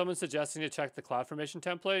here, someone's suggesting to check the CloudFormation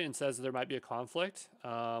template and says that there might be a conflict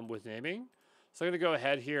with naming. So I'm going to go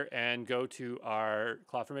ahead here and go to our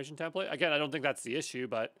CloudFormation template. Again, I don't think that's the issue,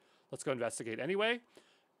 but let's go investigate anyway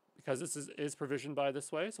because this is provisioned by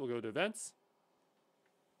this way. So we'll go to events.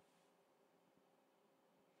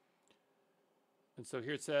 And so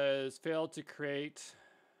here it says, failed to create.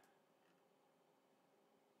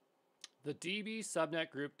 The DB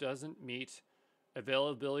subnet group doesn't meet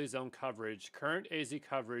availability zone coverage. Current AZ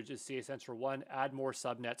coverage is CA Central 1. Add more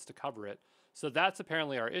subnets to cover it. So that's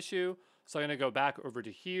apparently our issue. So I'm going to go back over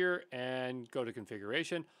to here and go to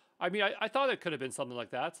configuration. I mean, I thought it could have been something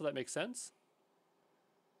like that, so that makes sense.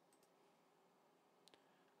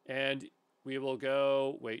 And we will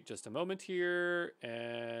go, wait just a moment here,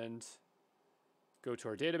 and go to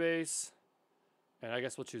our database. And I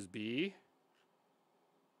guess we'll choose B.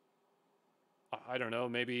 I don't know,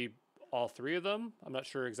 maybe all three of them. I'm not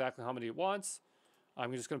sure exactly how many it wants.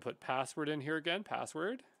 I'm just going to put password in here again,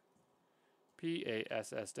 password.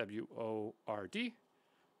 PASSWORD.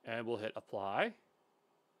 And we'll hit apply.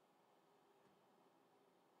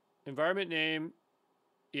 Environment name,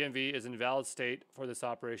 env is in valid state for this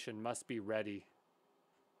operation, must be ready.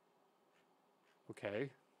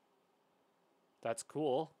 Okay. That's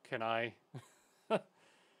cool. Can I...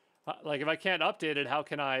 like, if I can't update it, how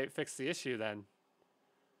can I fix the issue then?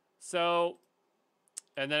 So,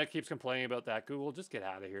 and then it keeps complaining about that. Google, just get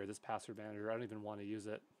out of here. This password manager, I don't even want to use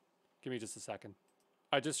it. Give me just a second.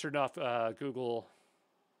 I just turned off Google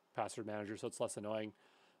password manager, so it's less annoying.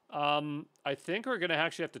 I think we're going to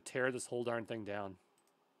actually have to tear this whole darn thing down.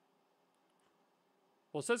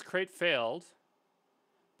 Well, it says create failed,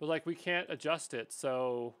 but like we can't adjust it.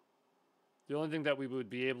 So the only thing that we would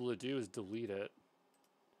be able to do is delete it.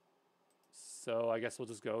 So I guess we'll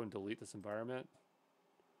just go and delete this environment.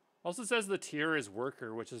 Also says the tier is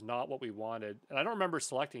worker, which is not what we wanted. And I don't remember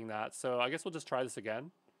selecting that. So I guess we'll just try this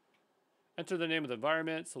again. Enter the name of the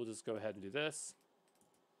environment. So we'll just go ahead and do this.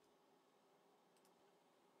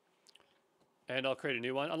 And I'll create a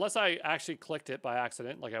new one, unless I actually clicked it by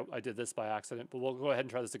accident, like I did this by accident. But we'll go ahead and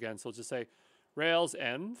try this again. So we'll just say Rails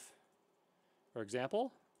env, for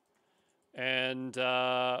example. And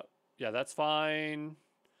yeah, that's fine.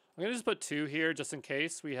 I'm going to just put 2 here just in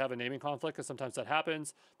case we have a naming conflict, because sometimes that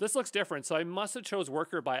happens. This looks different, so I must have chose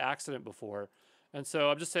worker by accident before. And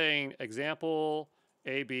so I'm just saying example,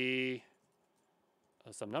 AB,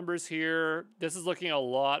 some numbers here. This is looking a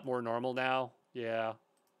lot more normal now. Yeah.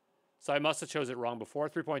 So I must have chose it wrong before,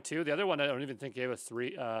 3.2. The other one I don't even think gave us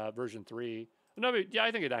version 3. No, yeah,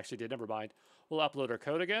 I think it actually did. Never mind. We'll upload our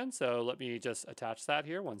code again. So let me just attach that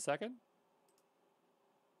here. 1 second.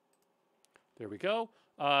 There we go.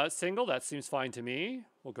 Single, that seems fine to me.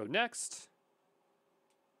 We'll go next.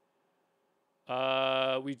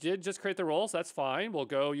 We did just create the role, so that's fine. We'll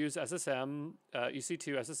go use SSM,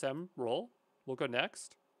 EC2 SSM role. We'll go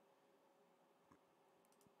next.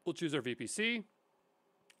 We'll choose our VPC.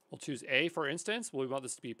 We'll choose A, for instance. We want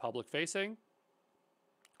this to be public facing.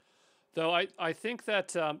 Though I think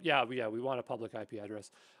that, yeah, we want a public IP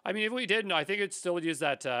address. I mean, if we didn't, I think it still would use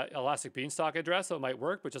that Elastic Beanstalk address, so it might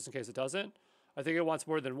work, but just in case it doesn't. I think it wants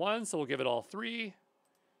more than 1, so we'll give it all 3.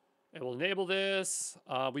 It will enable this.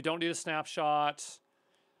 We don't need a snapshot.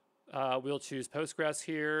 We'll choose Postgres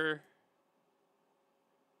here.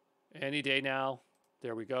 Any day now.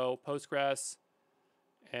 There we go, Postgres.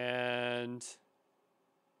 And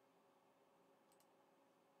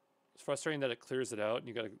it's frustrating that it clears it out and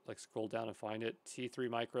you gotta like scroll down and find it. T3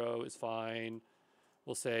 micro is fine.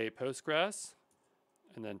 We'll say Postgres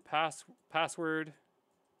and then password.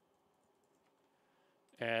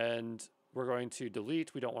 And we're going to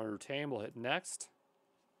delete. We don't want to retain. We'll hit next.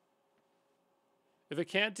 If it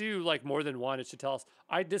can't do like more than 1, it should tell us,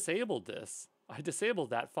 I disabled this. I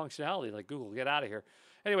disabled that functionality. Like Google, get out of here.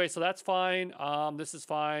 Anyway, so that's fine. This is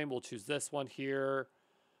fine. We'll choose this one here.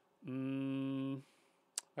 I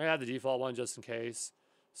have the default one just in case.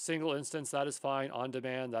 Single instance, that is fine. On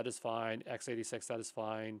demand, that is fine. x86, that is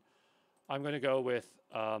fine. I'm going to go with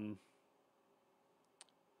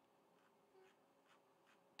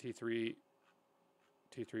T3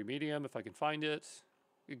 medium if I can find it.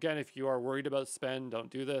 Again, if you are worried about spend, don't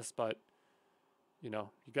do this, but you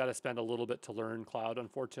know, you got to spend a little bit to learn cloud.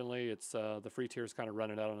 Unfortunately, it's the free tier is kind of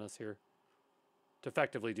running out on us here to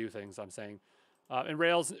effectively do things, I'm saying. And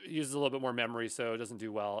Rails uses a little bit more memory, so it doesn't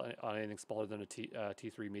do well on anything smaller than a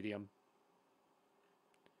T3 medium.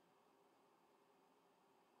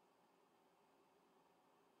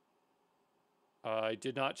 I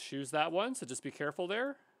did not choose that one, so just be careful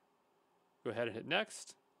there. Go ahead and hit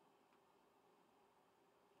next.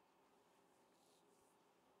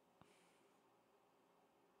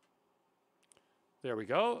 There we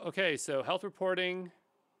go. Okay, so health reporting,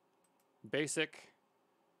 basic,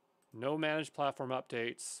 no managed platform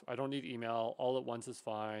updates. I don't need email. All at once is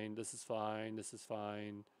fine. This is fine. This is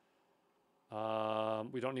fine.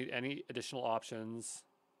 We don't need any additional options.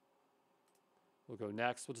 We'll go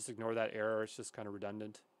next. We'll just ignore that error. It's just kind of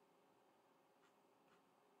redundant.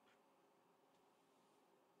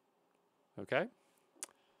 Okay.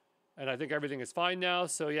 And I think everything is fine now.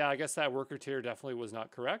 So yeah, I guess that worker tier definitely was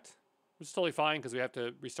not correct. Which is totally fine because we have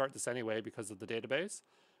to restart this anyway because of the database.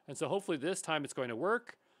 And so hopefully this time it's going to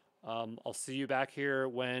work. I'll see you back here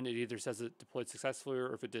when it either says it deployed successfully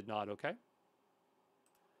or if it did not, okay?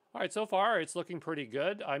 All right, so far it's looking pretty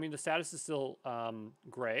good. I mean, the status is still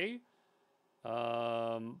gray,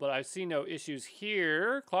 but I see no issues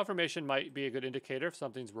here. CloudFormation might be a good indicator if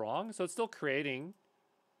something's wrong. So it's still creating.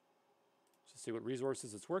 Let's see what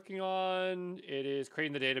resources it's working on. It is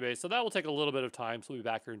creating the database. So that will take a little bit of time. So we'll be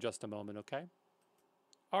back here in just a moment, okay?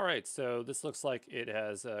 All right, so this looks like it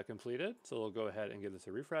has completed. So we'll go ahead and give this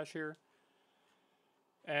a refresh here.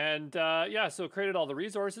 And yeah, so it created all the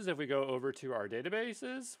resources. If we go over to our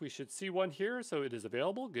databases, we should see one here. So it is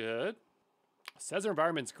available, good. It says our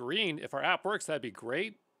environment's green. If our app works, that'd be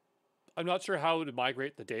great. I'm not sure how to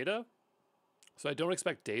migrate the data. So I don't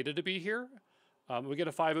expect data to be here. We get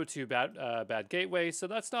a 502 bad gateway, so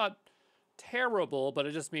that's not terrible, but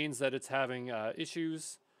it just means that it's having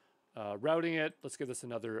issues routing it. Let's give this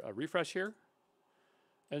another refresh here.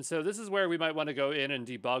 And so this is where we might want to go in and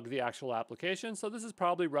debug the actual application. So this is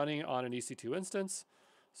probably running on an EC2 instance.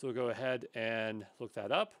 So we'll go ahead and look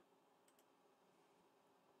that up.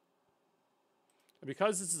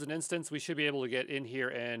 Because this is an instance, we should be able to get in here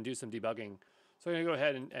and do some debugging. So I'm going to go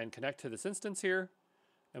ahead and connect to this instance here.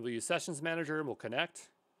 And we'll use Sessions Manager and we'll connect.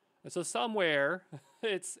 And so somewhere,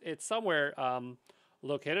 it's somewhere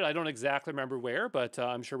located. I don't exactly remember where, but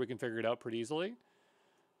I'm sure we can figure it out pretty easily.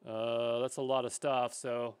 That's a lot of stuff.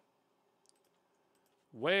 So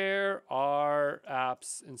where are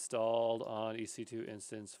apps installed on EC2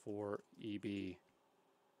 instance for EB?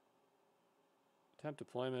 Temp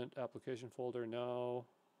deployment, application folder, no.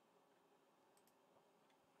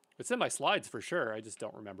 It's in my slides for sure. I just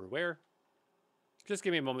don't remember where. Just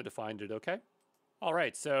give me a moment to find it, okay? All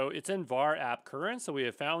right, so it's in var app current, so we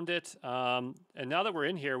have found it. And now that we're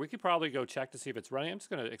in here, we could probably go check to see if it's running. I'm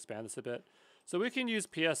just gonna expand this a bit. So we can use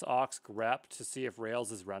ps aux grep to see if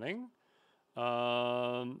Rails is running.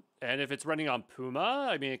 And if it's running on Puma,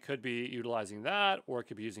 I mean, it could be utilizing that, or it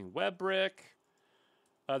could be using WebBrick.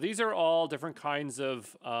 These are all different kinds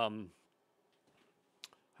of, how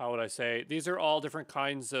would I say? These are all different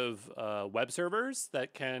kinds of web servers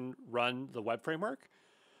that can run the web framework.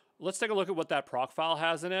 Let's take a look at what that proc file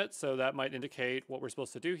has in it. So that might indicate what we're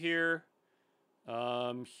supposed to do here.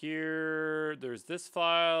 Here, there's this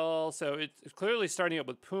file. So it's clearly starting up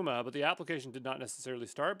with Puma, but the application did not necessarily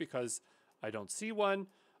start because I don't see one.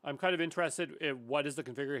 I'm kind of interested in what is the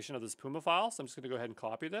configuration of this Puma file. So I'm just going to go ahead and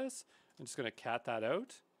copy this. I'm just going to cat that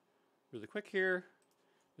out really quick here.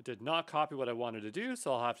 It did not copy what I wanted to do,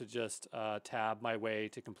 so I'll have to just tab my way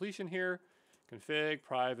to completion here. Config,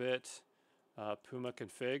 private, Puma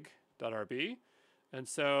config.rb. And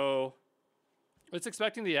so it's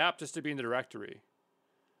expecting the app just to be in the directory.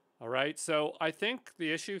 All right, so I think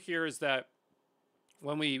the issue here is that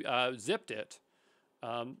when we zipped it,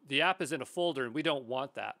 the app is in a folder and we don't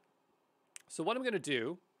want that. So what I'm going to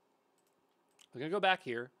do, I'm going to go back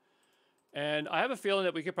here, and I have a feeling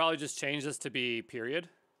that we could probably just change this to be period.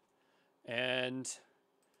 And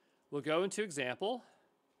we'll go into example.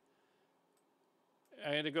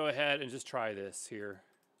 I'm going to go ahead and just try this here,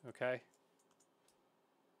 okay?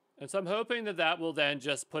 And so I'm hoping that that will then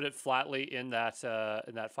just put it flatly in that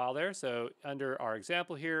file there. So under our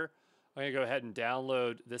example here, I'm going to go ahead and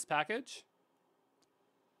download this package.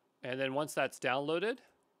 And then once that's downloaded,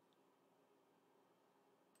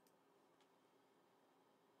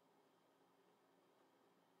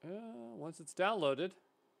 once it's downloaded,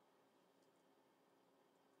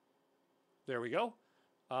 there we go.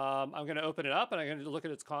 I'm going to open it up and I'm going to look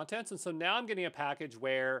at its contents. And so now I'm getting a package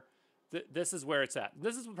where this is where it's at.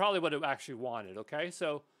 This is probably what it actually wanted, okay?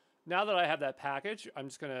 So now that I have that package, I'm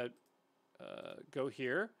just going to go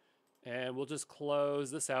here and we'll just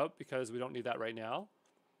close this out because we don't need that right now.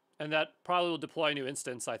 And that probably will deploy a new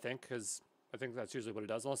instance, I think, because I think that's usually what it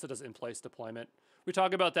does, unless it does in-place deployment. We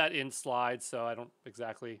talk about that in slides, so I don't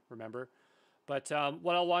exactly remember. But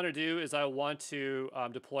what I'll want to do is I want to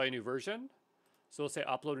deploy a new version. So we'll say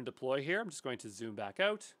upload and deploy here. I'm just going to zoom back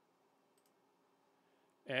out.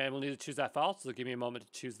 And we'll need to choose that file, so give me a moment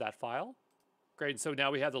to choose that file. Great, so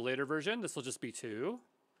now we have the later version. This will just be 2. And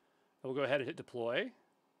we'll go ahead and hit deploy.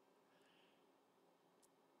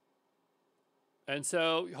 And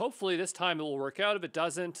so hopefully this time it will work out. If it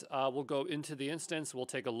doesn't, we'll go into the instance. We'll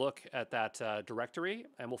take a look at that directory,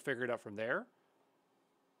 and we'll figure it out from there.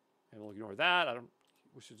 And we'll ignore that.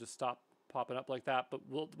 We should just stop popping up like that, but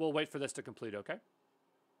we'll wait for this to complete, okay?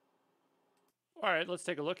 All right, let's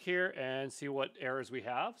take a look here and see what errors we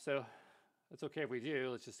have. So that's okay if we do.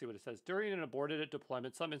 Let's just see what it says. During an aborted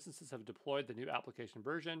deployment, some instances have deployed the new application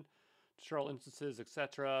version, tutorial instances,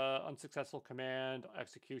 etc. Unsuccessful command,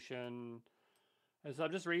 execution. And so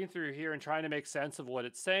I'm just reading through here and trying to make sense of what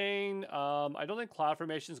it's saying. I don't think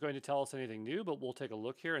CloudFormation is going to tell us anything new, but we'll take a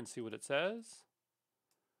look here and see what it says.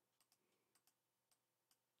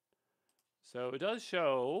 So it does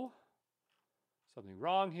show something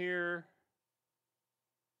wrong here.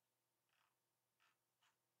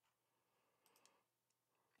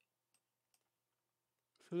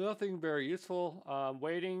 So nothing very useful.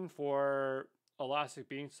 Waiting for Elastic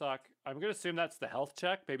Beanstalk. I'm going to assume that's the health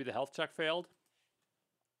check. Maybe the health check failed.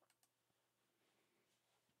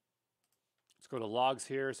 Let's go to logs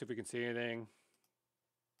here, see if we can see anything.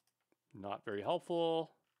 Not very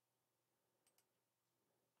helpful.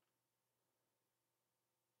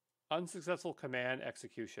 Unsuccessful command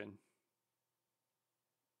execution.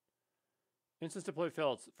 Instance deployed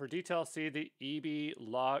failed. For details, see the EB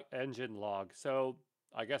log engine log. So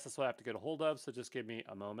I guess that's what I have to get a hold of. So just give me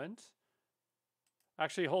a moment.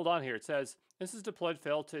 Actually, hold on here. It says instance deployed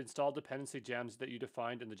failed to install dependency gems that you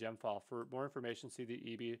defined in the gem file. For more information, see the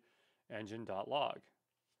EB engine.log.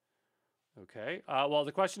 Okay. Well,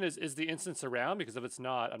 the question is the instance around? Because if it's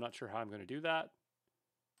not, I'm not sure how I'm going to do that.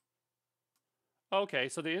 Okay,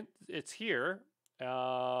 so it's here.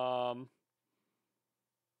 But,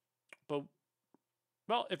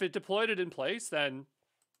 well, if it deployed it in place, then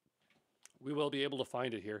we will be able to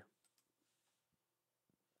find it here.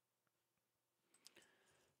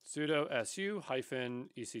 Sudo su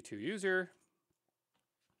 -ec2 user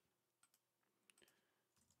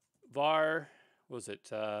var, what was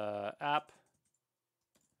it, app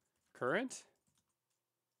current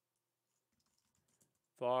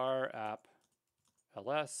var app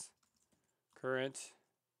ls current. So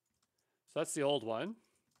that's the old one.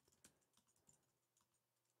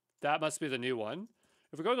 That must be the new one.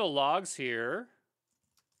 If we go to logs here,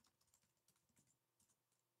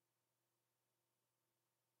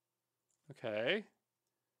 okay.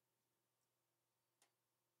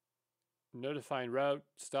 Notifying route,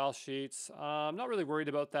 style sheets. I'm not really worried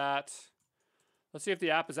about that. Let's see if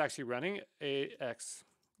the app is actually running AX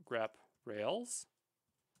grep Rails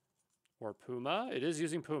or Puma. It is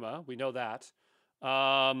using Puma. We know that.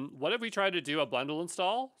 What if we try to do a bundle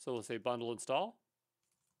install? So we'll say bundle install.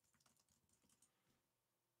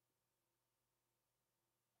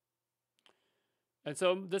 And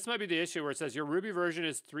so this might be the issue where it says your Ruby version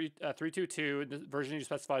is 3.2.2, and the version you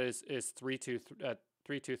specified is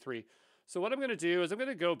 3.2.3. So what I'm going to do is I'm going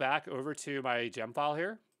to go back over to my gem file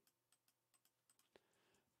here.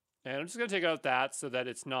 And I'm just going to take out that so that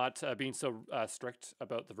it's not being so strict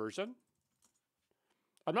about the version.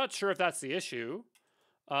 I'm not sure if that's the issue.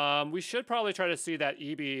 We should probably try to see that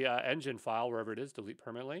EB engine file, wherever it is, delete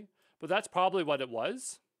permanently. But that's probably what it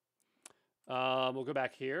was. We'll go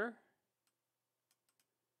back here.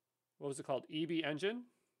 What was it called? EB engine.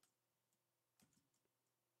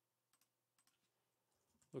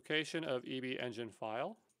 Location of EB engine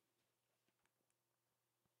file.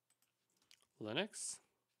 Linux.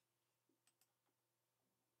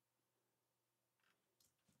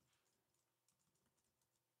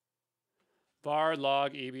 Var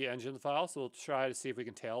log EB engine file. So we'll try to see if we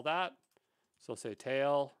can tail that. So we'll say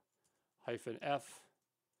tail -f.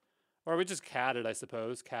 Or we just cat it, I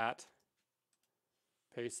suppose. Cat.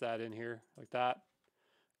 Paste that in here like that.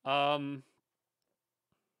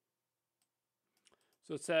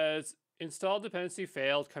 So it says install dependency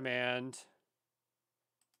failed command.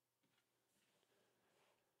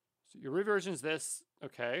 So your reversion is this.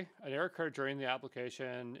 Okay. An error occurred during the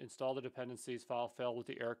application. Install the dependencies file failed with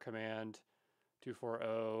the error command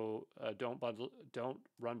 240. Don't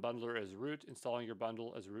run bundler as root. Installing your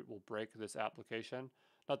bundle as root will break this application.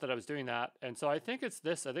 Not that I was doing that. And so I think it's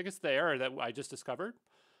this. I think it's the error that I just discovered.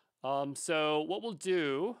 So what we'll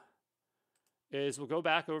do is we'll go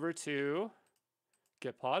back over to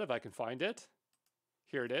Gitpod if I can find it.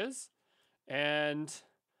 Here it is. And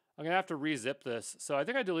I'm going to have to rezip this. So I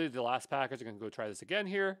think I deleted the last package. I'm going to go try this again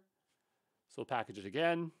here. So we'll package it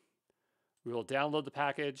again. We will download the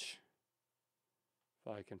package. If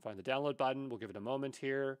I can find the download button, we'll give it a moment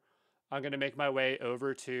here. I'm going to make my way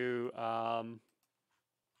over to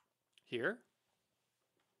here.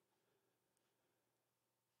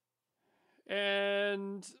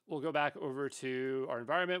 And we'll go back over to our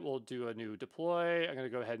environment. We'll do a new deploy. I'm going to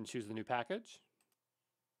go ahead and choose the new package.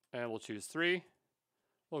 And we'll choose 3.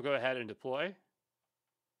 We'll go ahead and deploy.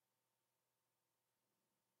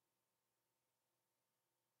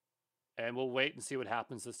 And we'll wait and see what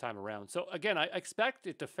happens this time around. So again, I expect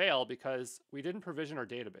it to fail because we didn't provision our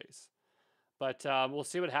database. But we'll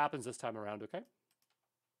see what happens this time around, okay?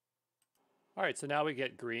 All right, so now we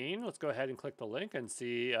get green. Let's go ahead and click the link and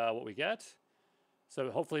see what we get. So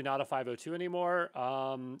hopefully not a 502 anymore.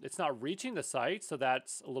 It's not reaching the site, so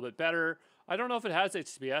that's a little bit better. I don't know if it has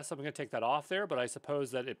HTTPS. I'm going to take that off there, but I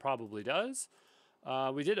suppose that it probably does.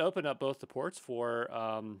 We did open up both the ports for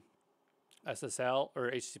SSL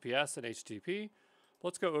or HTTPS and HTTP.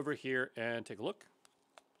 Let's go over here and take a look.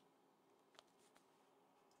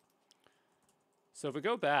 So if we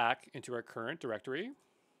go back into our current directory,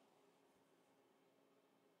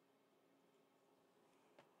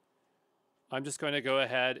 I'm just going to go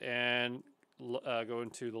ahead and go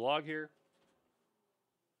into the log here.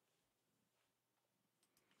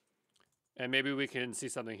 And maybe we can see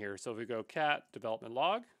something here. So if we go cat development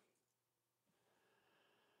log.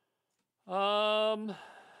 I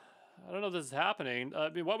don't know if this is happening. I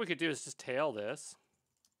mean, what we could do is just tail this.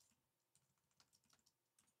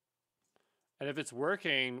 And if it's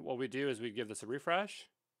working, what we do is we give this a refresh.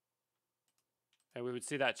 And we would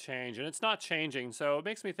see that change. And it's not changing, so it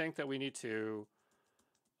makes me think that we need to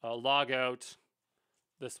log out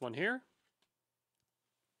this one here.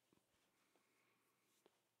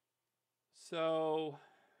 So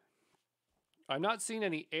I'm not seeing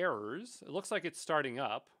any errors. It looks like it's starting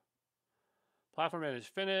up. Platform manage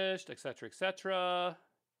finished, etc., etc.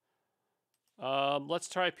 Let's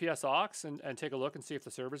try PSOX and take a look and see if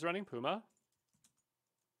the server's running. Puma.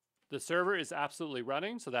 The server is absolutely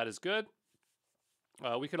running, so that is good.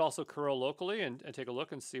 We could also curl locally and take a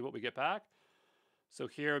look and see what we get back. So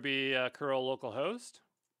here would be curl localhost.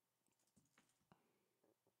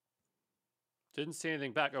 Didn't see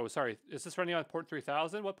anything back. Oh, sorry. Is this running on port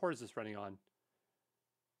 3000? What port is this running on?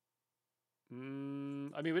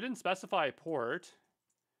 I mean, we didn't specify a port.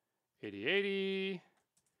 8080,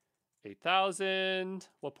 8000.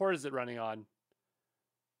 What port is it running on?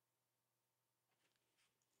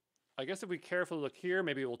 I guess if we carefully look here,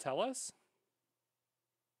 maybe it will tell us.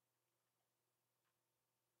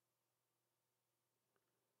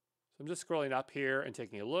 So I'm just scrolling up here and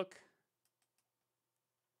taking a look.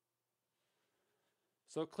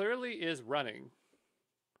 So it clearly is running,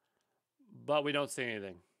 but we don't see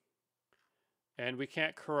anything. And we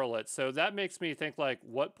can't curl it. So that makes me think, like,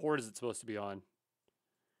 what port is it supposed to be on?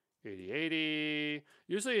 8080.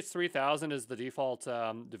 Usually it's 3000 is the default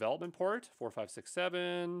development port.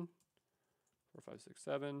 4567.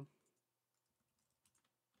 4567.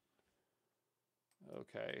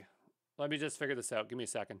 Okay. Let me just figure this out. Give me a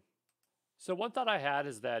second. So one thought I had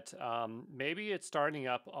is that maybe it's starting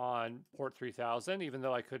up on port 3000, even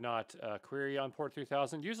though I could not query on port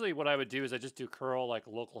 3000. Usually what I would do is I just do curl like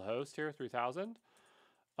localhost here, 3000.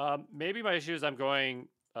 Maybe my issue is I'm going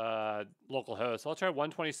localhost. So I'll try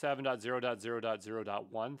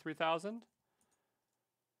 127.0.0.0.1 3000.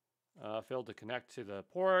 Failed to connect to the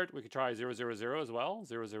port. We could try 000 as well,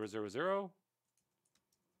 0000.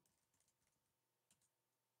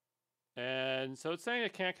 And so it's saying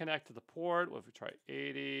it can't connect to the port. What if we try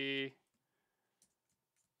 80?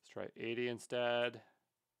 Let's try 80 instead.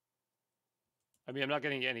 I mean, I'm not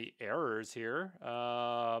getting any errors here.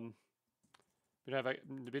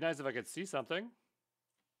 It'd be nice if I could see something.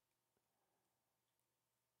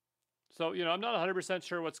 So, you know, I'm not 100%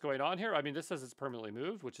 sure what's going on here. I mean, this says it's permanently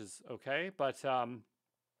moved, which is okay. But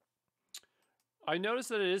I noticed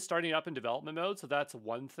that it is starting up in development mode, so that's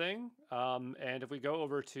one thing. And if we go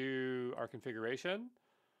over to our configuration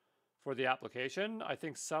for the application, I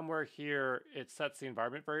think somewhere here it sets the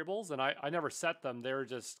environment variables, and I never set them. They were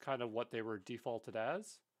just kind of what they were defaulted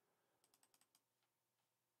as.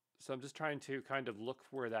 So I'm just trying to kind of look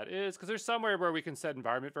where that is, because there's somewhere where we can set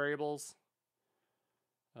environment variables.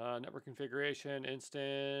 Network configuration,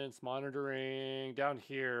 instance, monitoring, down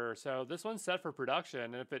here. So this one's set for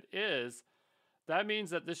production, and if it is, that means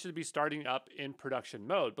that this should be starting up in production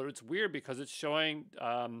mode. But it's weird because it's showing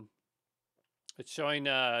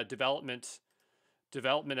development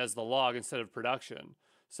as the log instead of production.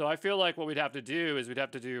 So I feel like what we'd have to do is we'd have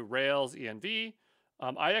to do Rails env.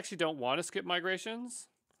 I actually don't want to skip migrations,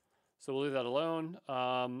 so we'll leave that alone.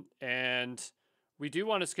 And we do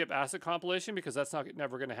want to skip asset compilation because that's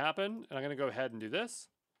never going to happen. And I'm going to go ahead and do this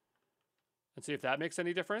and see if that makes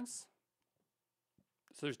any difference.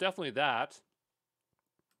 So there's definitely that.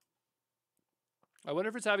 I wonder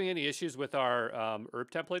if it's having any issues with our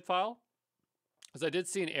ERB template file, because I did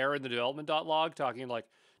see an error in the development.log talking like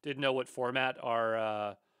didn't know what format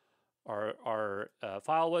our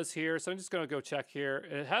file was here. So I'm just going to go check here.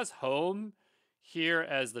 And it has home here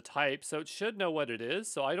as the type, so it should know what it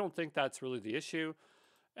is. So I don't think that's really the issue.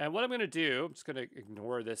 And what I'm going to do, I'm just going to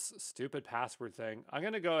ignore this stupid password thing. I'm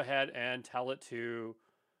going to go ahead and tell it to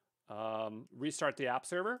restart the app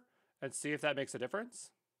server and see if that makes a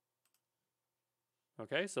difference.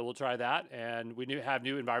 Okay, so we'll try that, and we have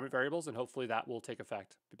new environment variables, and hopefully that will take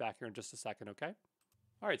effect. Be back here in just a second, okay?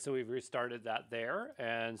 All right, so we've restarted that there,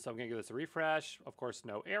 and so I'm going to give this a refresh. Of course,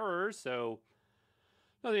 no errors, so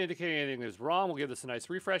nothing indicating anything is wrong. We'll give this a nice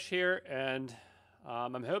refresh here, and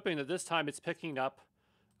I'm hoping that this time it's picking up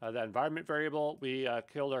that environment variable. We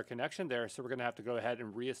killed our connection there, so we're going to have to go ahead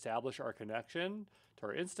and reestablish our connection to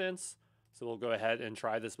our instance. So we'll go ahead and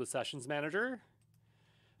try this with Sessions Manager.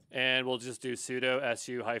 And we'll just do sudo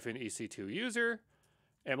su-ec2 user,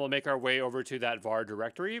 and we'll make our way over to that var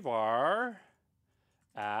directory, var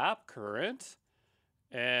app current,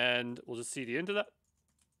 and we'll just cd into that.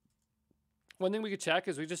 One thing we could check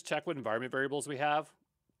is we just check what environment variables we have,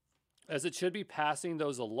 as it should be passing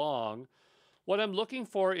those along. What I'm looking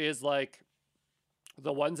for is like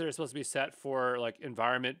the ones that are supposed to be set for like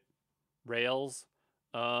environment Rails.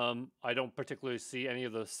 I don't particularly see any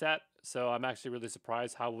of those set, so I'm actually really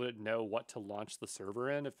surprised how would it know what to launch the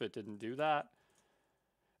server in if it didn't do that.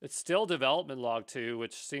 It's still development log 2,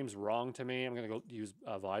 which seems wrong to me. I'm going to go use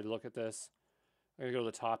Vi to look at this. I'm going to go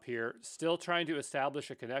to the top here. Still trying to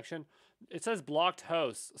establish a connection. It says blocked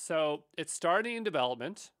hosts, so it's starting in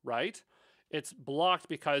development, right? it's blocked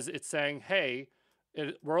because it's saying, hey,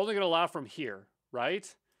 we're only going to allow from here,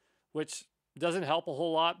 right? Which doesn't help a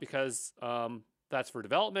whole lot because that's for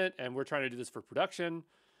development and we're trying to do this for production,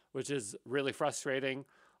 which is really frustrating.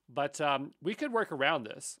 But we could work around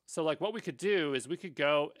this. So like what we could do is we could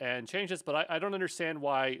go and change this, but I don't understand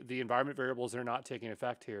why the environment variables are not taking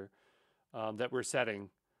effect here that we're setting.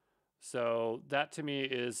 So that to me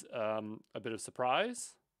is a bit of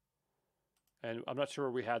surprise. And I'm not sure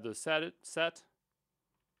where we had those set.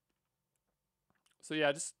 So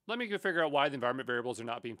yeah, just let me go figure out why the environment variables are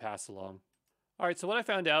not being passed along. All right, so what I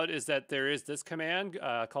found out is that there is this command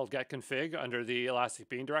called getConfig under the Elastic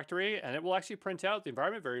Bean directory, and it will actually print out the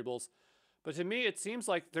environment variables. But to me, it seems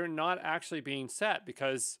like they're not actually being set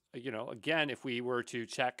because, you know, again, if we were to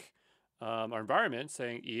check our environment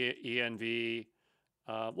saying env,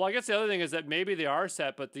 well, I guess the other thing is that maybe they are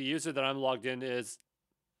set, but the user that I'm logged in is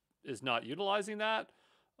not utilizing that.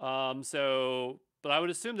 But I would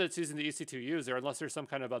assume that it's using the EC2 user unless there's some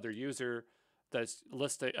kind of other user that's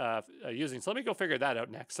listed using. So let me go figure that out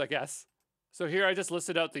next, I guess. So here I just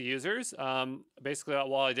listed out the users. Basically,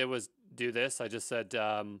 all I did was do this. I just said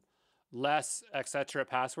less etc.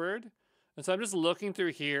 password. And so I'm just looking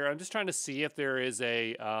through here. I'm just trying to see if there is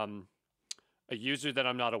a user that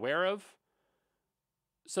I'm not aware of.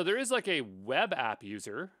 So there is like a web app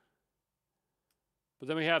user. But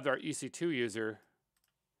then we have our EC2 user.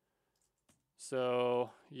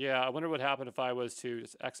 So yeah, I wonder what happened if I was to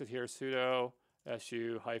just exit here, sudo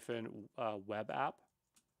su - web app.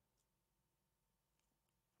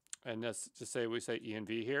 And let's just say we say env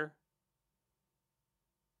here.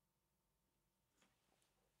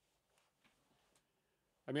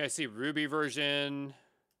 I mean, I see Ruby version,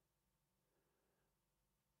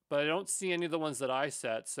 but I don't see any of the ones that I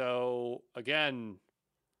set. So again,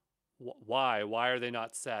 why are they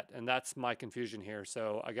not set? And that's my confusion here.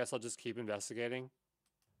 So I guess I'll just keep investigating.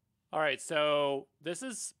 All right, so this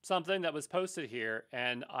is something that was posted here,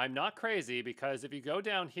 and I'm not crazy because if you go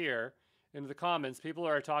down here into the comments, people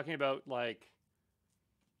are talking about, like,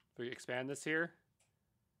 if we expand this here.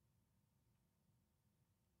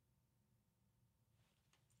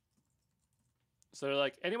 So they're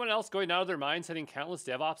like, anyone else going out of their minds hitting countless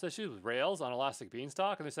DevOps issues with Rails on Elastic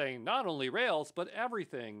Beanstalk? And they're saying not only Rails, but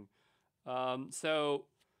everything. So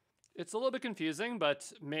it's a little bit confusing,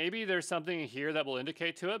 but maybe there's something here that will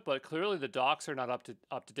indicate to it, but clearly the docs are not up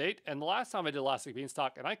to date. And the last time I did Elastic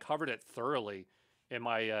Beanstalk, and I covered it thoroughly in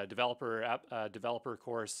my developer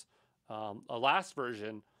course, a last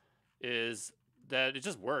version, is that it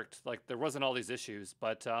just worked. Like there wasn't all these issues,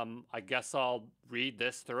 but I guess I'll read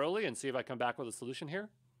this thoroughly and see if I come back with a solution here.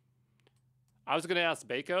 I was going to ask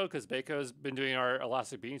Bako because Bako's been doing our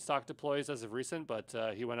Elastic Beanstalk deploys as of recent, but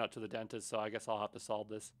he went out to the dentist, so I guess I'll have to solve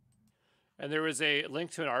this. And there was a link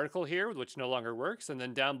to an article here, which no longer works. And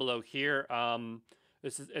then down below here,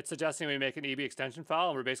 it's suggesting we make an EB extension file,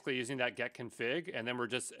 and we're basically using that getConfig, and then we're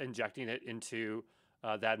just injecting it into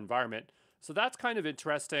that environment. So that's kind of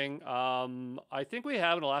interesting. I think we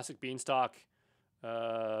have an Elastic Beanstalk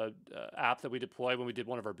app that we deployed when we did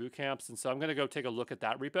one of our boot camps. And so I'm going to go take a look at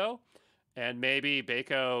that repo. And maybe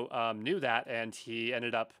Bako knew that, and he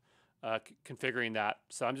ended up configuring that.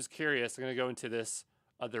 So I'm just curious. I'm going to go into this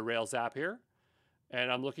other Rails app here,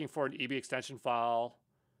 and I'm looking for an EB extension file,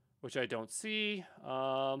 which I don't see.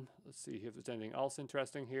 Let's see if there's anything else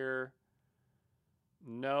interesting here.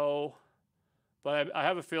 No, but I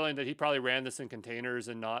have a feeling that he probably ran this in containers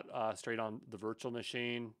and not straight on the virtual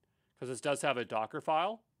machine, because this does have a Docker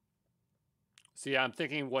file. So yeah, I'm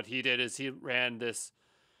thinking what he did is he ran this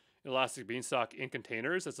Elastic Beanstalk in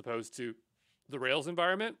containers as opposed to the Rails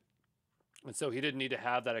environment. And so he didn't need to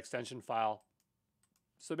have that extension file.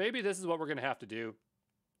 So maybe this is what we're going to have to do.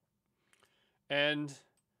 And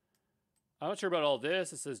I'm not sure about all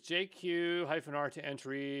this. It says JQ-R to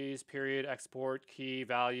entries, period, export, key,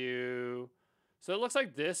 value. So it looks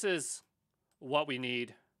like this is what we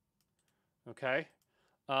need. Okay.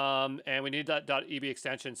 And we need that .eb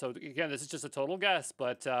extension. So again, this is just a total guess,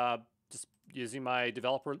 but just using my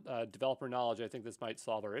developer knowledge, I think this might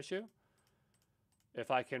solve our issue.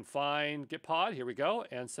 If I can find git pod, here we go.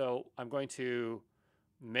 And so I'm going to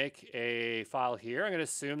make a file here. I'm going to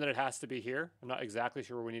assume that it has to be here. I'm not exactly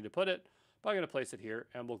sure where we need to put it, but I'm going to place it here,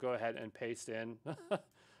 and we'll go ahead and paste in.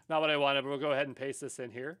 Not what I wanted, but we'll go ahead and paste this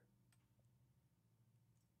in here.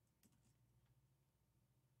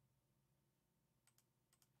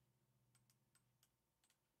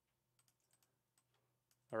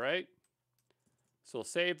 All right. So we'll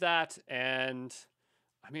save that. And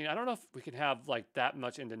I mean, I don't know if we can have like that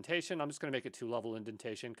much indentation. I'm just going to make it 2-level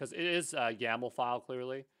indentation because it is a YAML file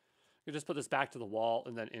clearly. You just put this back to the wall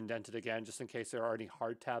and then indent it again, just in case there are any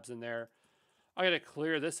hard tabs in there. I'm going to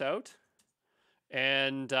clear this out.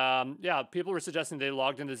 And yeah, people were suggesting they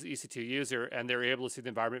logged into this EC2 user and they were able to see the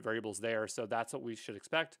environment variables there. So that's what we should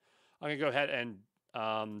expect. I'm going to go ahead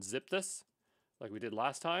and zip this like we did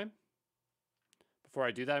last time. Before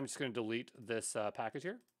I do that, I'm just going to delete this package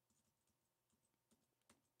here.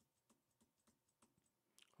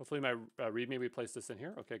 Hopefully my README, we place this in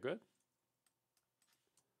here. Okay, good.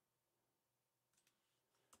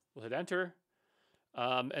 We'll hit enter.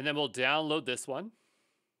 And then we'll download this one.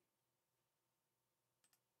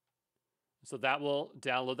 So that will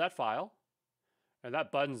download that file. And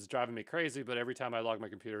that button's driving me crazy, but every time I log my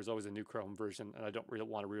computer, there's always a new Chrome version, and I don't really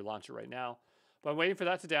want to relaunch it right now. But I'm waiting for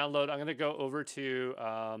that to download. I'm going to go over to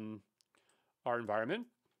our environment,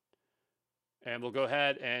 and we'll go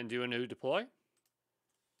ahead and do a new deploy.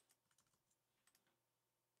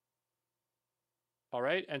 All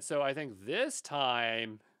right, and so I think this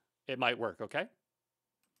time it might work, okay?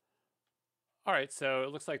 All right, so it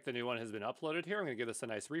looks like the new one has been uploaded here. I'm going to give this a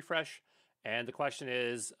nice refresh. And the question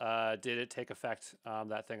is, did it take effect,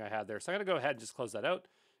 that thing I had there? So I'm going to go ahead and just close that out,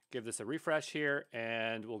 give this a refresh here,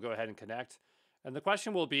 and we'll go ahead and connect. And the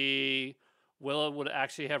question will be, would it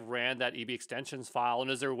actually have ran that EB extensions file? And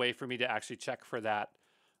is there a way for me to actually check for that?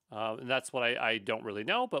 And that's what I don't really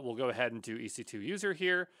know, but we'll go ahead and do EC2 user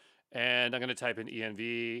here. And I'm going to type in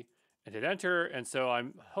env and hit enter. And so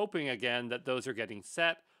I'm hoping, again, that those are getting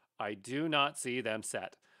set. I do not see them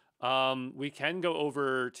set. We can go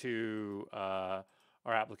over to our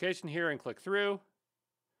application here and click through.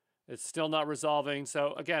 It's still not resolving.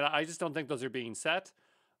 So again, I just don't think those are being set.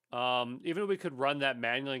 Even if we could run that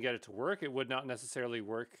manually and get it to work, it would not necessarily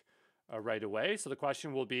work right away. So the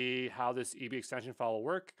question will be how this EB extension file will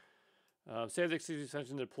work. Save the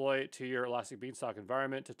extension, deploy it to your Elastic Beanstalk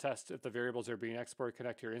environment to test if the variables are being exported,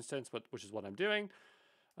 connect to your instance, which is what I'm doing.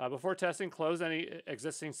 Before testing, close any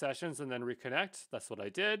existing sessions and then reconnect. That's what I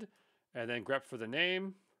did. And then grep for the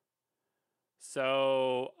name.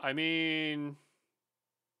 So, I mean,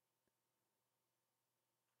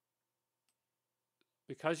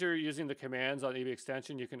 because you're using the commands on EB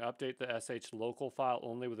extension, you can update the sh local file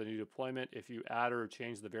only with a new deployment. If you add or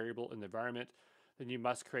change the variable in the environment, then you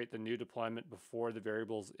must create the new deployment before the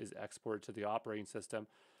variables is exported to the operating system,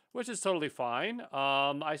 which is totally fine.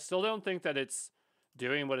 I still don't think that it's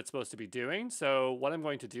doing what it's supposed to be doing. So what I'm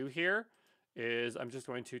going to do here is I'm just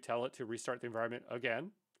going to tell it to restart the environment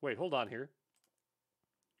again. Wait, hold on here.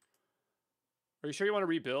 Are you sure you want to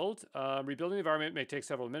rebuild? Rebuilding the environment may take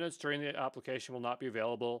several minutes. During the application will not be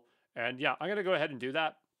available. And yeah, I'm going to go ahead and do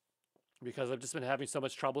that because I've just been having so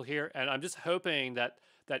much trouble here. And I'm just hoping that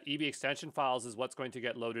that EB extension files is what's going to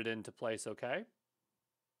get loaded into place, okay?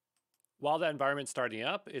 While that environment's starting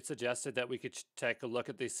up, it suggested that we could take a look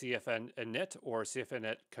at the cfn-init or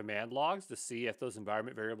cfn-init command logs to see if those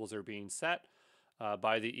environment variables are being set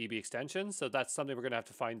by the EB extension. So that's something we're going to have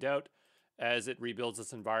to find out as it rebuilds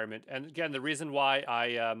this environment. And again, the reason why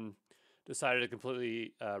I decided to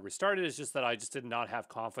completely restart it is just that I just did not have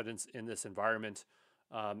confidence in this environment.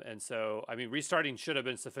 And so, I mean, restarting should have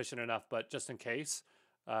been sufficient enough, but just in case,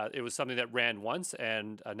 it was something that ran once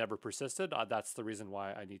and never persisted. That's the reason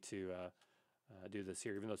why I need to do this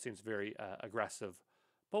here, even though it seems very aggressive.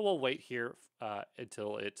 But we'll wait here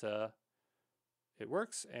until it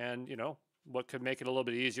works. And, you know, what could make it a little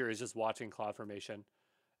bit easier is just watching CloudFormation,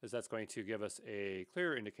 as that's going to give us a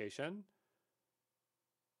clear indication.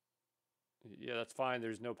 Yeah, that's fine.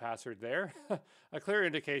 There's no password there. A clear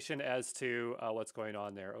indication as to what's going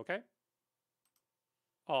on there, okay?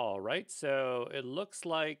 All right, so it looks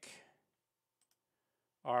like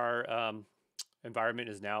our environment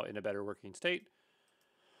is now in a better working state,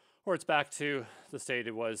 or it's back to the state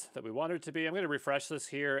it was that we wanted it to be. I'm going to refresh this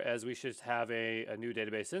here as we should have a new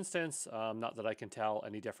database instance. Not that I can tell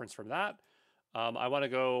any difference from that. I want to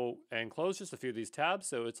go and close just a few of these tabs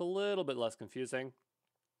so it's a little bit less confusing.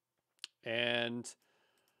 And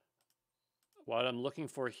what I'm looking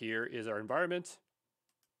for here is our environment.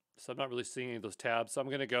 So I'm not really seeing any of those tabs. So I'm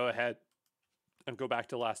going to go ahead and go back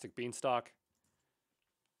to Elastic Beanstalk.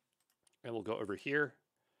 And we'll go over here.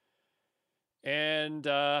 And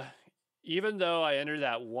even though I entered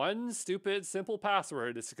that one stupid simple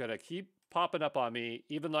password, it's going to keep popping up on me,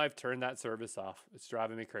 even though I've turned that service off. It's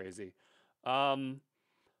driving me crazy. So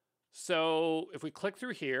if we click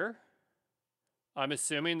through here, I'm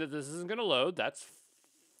assuming that this isn't going to load. That's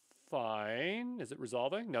fine. Is it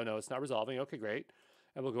resolving? No, it's not resolving. Okay, great.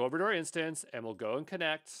 And we'll go over to our instance and we'll go and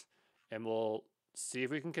connect and we'll see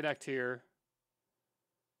if we can connect here.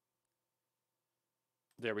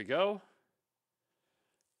 There we go.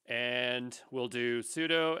 And we'll do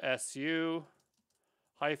sudo su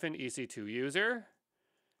 -ec2 user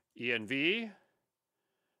env.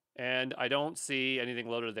 And I don't see anything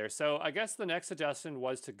loaded there. So I guess the next suggestion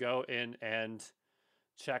was to go in and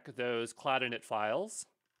check those cloud init files.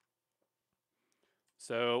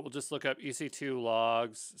 So we'll just look up EC2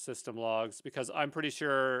 logs, system logs, because I'm pretty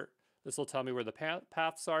sure this will tell me where the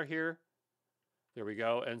paths are here. There we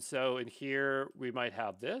go. And so in here, we might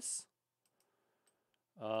have this.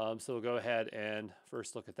 So we'll go ahead and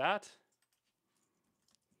first look at that.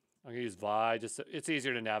 I'm going to use Vi. It's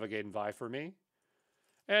easier to navigate in Vi for me.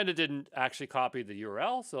 And it didn't actually copy the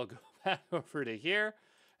URL, so I'll go back over to here,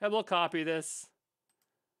 and we'll copy this.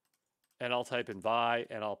 And I'll type in Vi,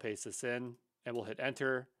 and I'll paste this in. And we'll hit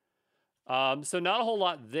enter. So not a whole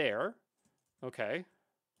lot there. Okay.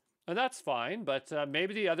 And that's fine, but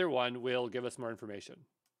maybe the other one will give us more information.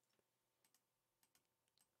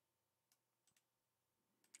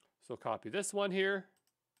 So copy this one here.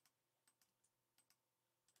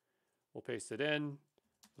 We'll paste it in.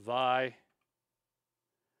 Vi.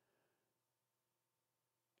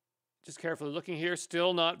 Just carefully looking here,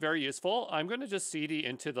 still not very useful. I'm going to just cd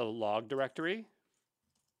into the log directory.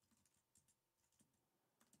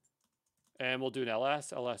 And we'll do an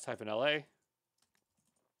ls-la.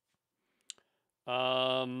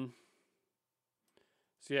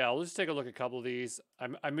 So yeah, I'll just take a look at a couple of these.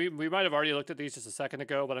 I mean, we might have already looked at these just a second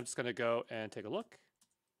ago, but I'm just going to go and take a look.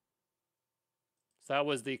 So that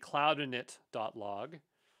was the cloudinit.log.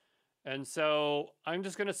 And so I'm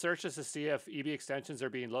just going to search this to see if EB extensions are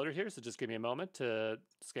being loaded here. So just give me a moment to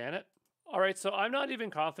scan it. All right, so I'm not even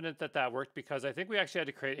confident that that worked because I think we actually had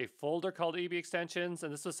to create a folder called EB extensions.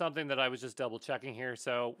 And this was something that I was just double checking here.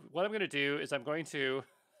 So what I'm going to do is I'm going to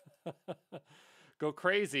go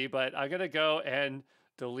crazy, but I'm going to go and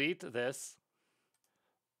delete this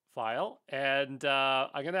file. And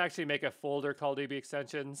I'm going to actually make a folder called EB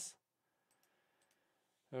extensions.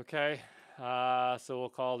 Okay, so we'll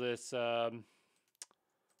call this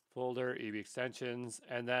folder EB extensions.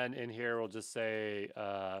 And then in here, we'll just say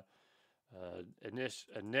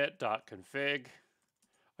init.config.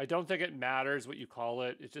 I don't think it matters what you call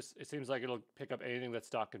it. It seems like it'll pick up anything that's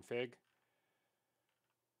 .config.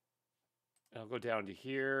 And I'll go down to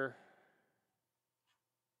here.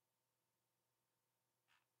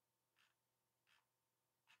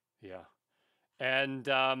 Yeah. And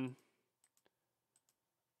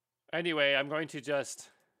anyway, I'm going to just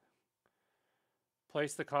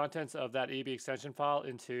place the contents of that EB extension file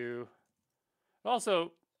into.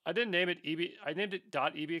 Also, I didn't name it EB. I named it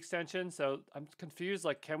 .eb extension, so I'm confused.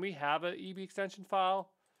 Like, can we have an EB extension file?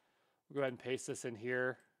 We'll go ahead and paste this in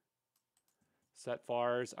here. Set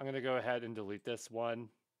vars. I'm going to go ahead and delete this one.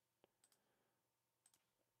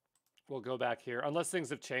 We'll go back here. Unless things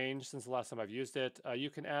have changed since the last time I've used it. You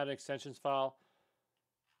can add an extensions file.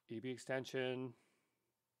 EB extension.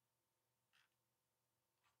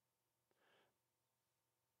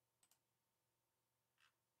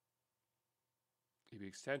 EB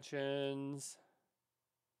extensions.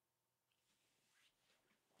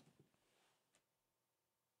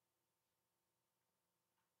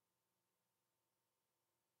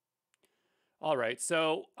 All right,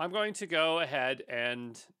 so I'm going to go ahead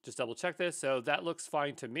and just double check this. So that looks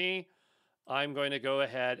fine to me. I'm going to go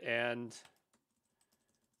ahead and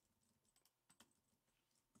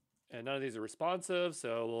none of these are responsive.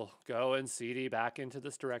 So we'll go and cd back into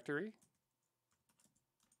this directory.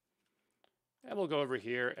 And we'll go over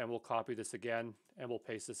here and we'll copy this again and we'll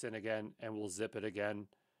paste this in again and we'll zip it again.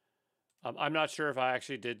 I'm not sure if I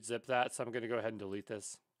actually did zip that, so I'm going to go ahead and delete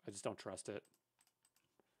this. I just don't trust it.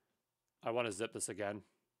 I want to zip this again.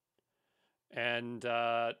 And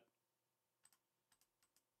is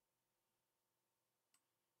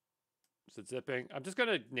it zipping? I'm just going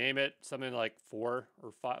to name it something like 4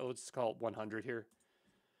 or 5. Let's call it 100 here.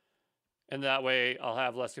 And that way I'll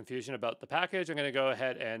have less confusion about the package. I'm going to go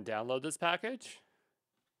ahead and download this package.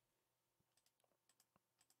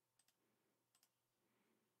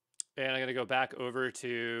 And I'm going to go back over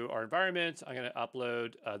to our environment. I'm going to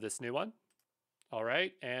upload this new one. All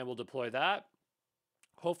right, and we'll deploy that.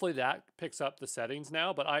 Hopefully that picks up the settings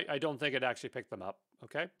now, but I don't think it actually picked them up,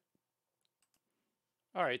 okay?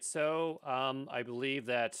 All right, so I believe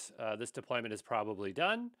that this deployment is probably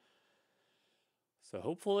done. So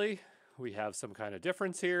hopefully we have some kind of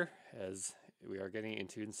difference here as we are getting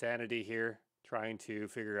into insanity here, trying to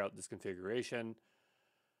figure out this configuration.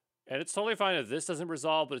 And it's totally fine if this doesn't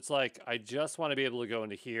resolve, but it's like, I just want to be able to go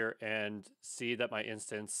into here and see that my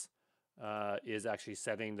instance is actually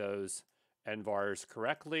setting those nvars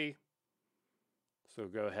correctly. So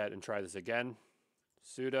go ahead and try this again.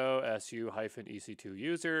 sudo su-ec2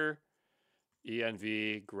 user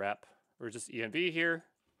env grep, or just env here.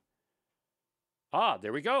 Ah,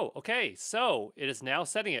 there we go. Okay, so it is now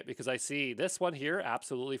setting it because I see this one here,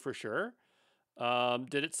 absolutely for sure.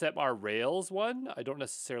 Did it set our Rails one? I don't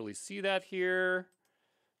necessarily see that here.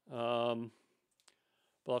 But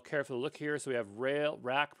I'll carefully look here. So we have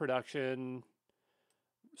rack production,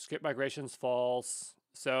 skip migrations false.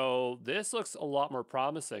 So this looks a lot more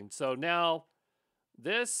promising. So now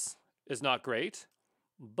this is not great,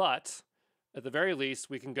 but at the very least,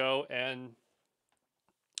 we can go and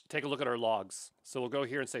take a look at our logs. So we'll go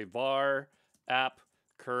here and say var app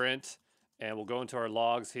current, and we'll go into our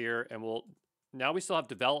logs here, and now we still have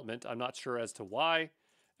development. I'm not sure as to why,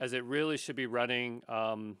 as it really should be running,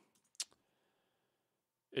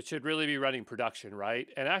 it should really be running production, right?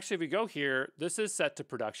 And actually, if we go here, this is set to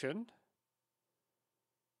production.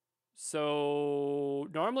 So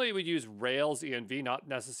normally we'd use Rails env, not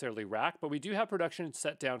necessarily rack, but we do have production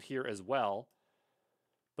set down here as well.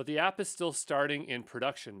 But the app is still starting in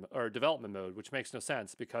production or development mode, which makes no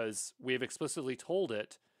sense because we've explicitly told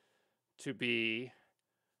it to be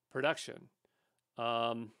production.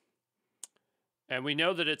 And we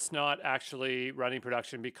know that it's not actually running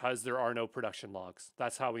production because there are no production logs.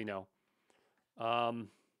 That's how we know.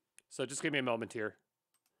 So just give me a moment here.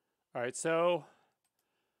 All right, so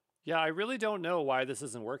yeah, I really don't know why this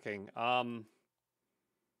isn't working.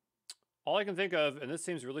 All I can think of, and this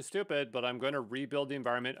seems really stupid, but I'm going to rebuild the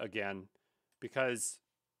environment again because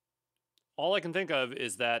all I can think of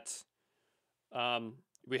is that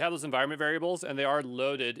we have those environment variables and they are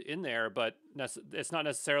loaded in there, but it's not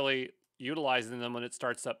necessarily utilizing them when it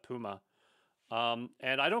starts up Puma.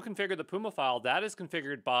 And I don't configure the Puma file. That is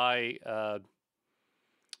configured by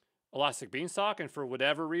Elastic Beanstalk, and for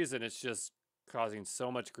whatever reason, it's just causing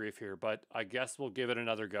so much grief here, but I guess we'll give it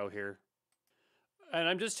another go here. And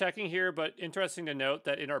I'm just checking here, but interesting to note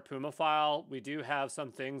that in our Puma file, we do have some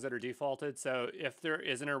things that are defaulted. So if there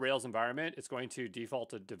isn't a Rails environment, it's going to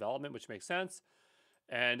default to development, which makes sense.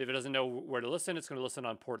 And if it doesn't know where to listen, it's going to listen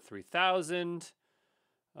on port 3000.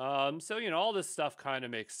 So, all this stuff kind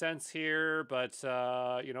of makes sense here, but,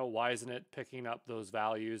 why isn't it picking up those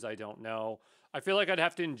values? I don't know. I feel like I'd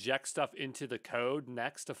have to inject stuff into the code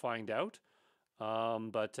next to find out.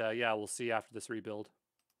 Yeah, we'll see after this rebuild.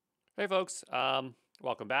 Hey folks,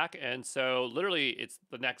 welcome back. And so literally it's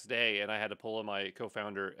the next day and I had to pull in my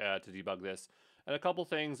co-founder to debug this. And a couple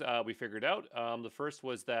things we figured out. The first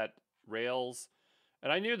was that Rails,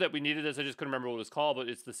 and I knew that we needed this, I just couldn't remember what it was called, but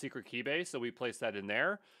it's the secret key base, so we placed that in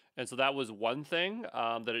there. And so that was one thing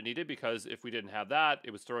that it needed, because if we didn't have that,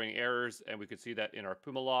 it was throwing errors, and we could see that in our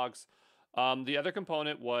Puma logs. The other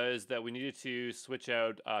component was that we needed to switch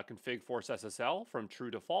out config force SSL from true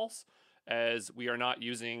to false, as we are not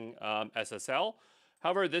using SSL.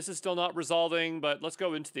 However, this is still not resolving, but let's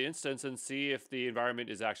go into the instance and see if the environment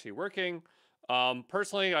is actually working.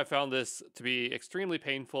 Personally, I found this to be extremely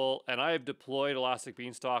painful, and I have deployed Elastic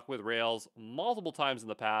Beanstalk with Rails multiple times in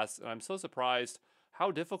the past, and I'm so surprised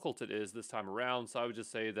how difficult it is this time around. So I would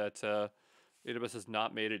just say that AWS has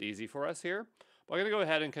not made it easy for us here. But I'm going to go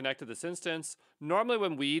ahead and connect to this instance. Normally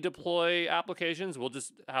when we deploy applications, we'll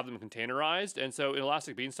just have them containerized. And so in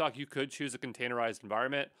Elastic Beanstalk, you could choose a containerized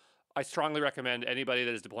environment. I strongly recommend anybody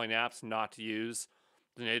that is deploying apps not to use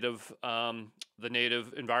the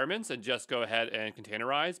native environments and just go ahead and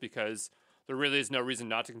containerize, because there really is no reason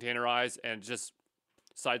not to containerize, and just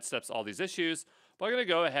sidesteps all these issues. But I'm going to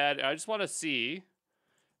go ahead, and I just want to see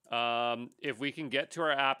if we can get to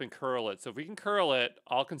our app and curl it. So if we can curl it,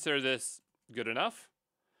 I'll consider this good enough.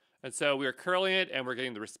 And so we're curling it and we're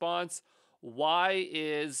getting the response. Why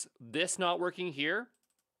is this not working here?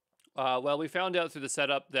 Well, we found out through the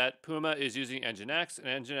setup that Puma is using Nginx,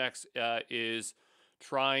 and Nginx is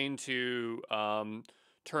trying to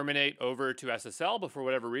terminate over to SSL, but for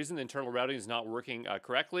whatever reason, the internal routing is not working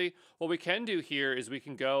correctly. What we can do here is we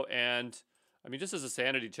can go and, just as a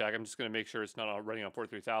sanity check, I'm just going to make sure it's not running on port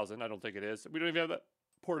 3000. I don't think it is. We don't even have that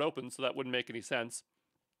port open, so that wouldn't make any sense.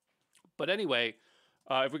 But anyway,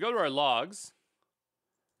 if we go to our logs,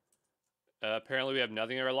 apparently we have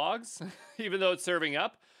nothing in our logs, even though it's serving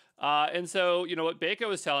up. And so, what Baco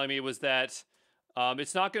was telling me was that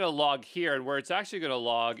it's not going to log here, and where it's actually going to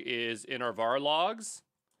log is in our var logs.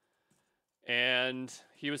 And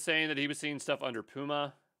he was saying that he was seeing stuff under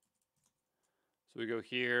Puma. So we go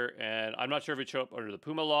here, and I'm not sure if it showed up under the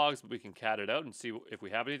Puma logs, but we can cat it out and see if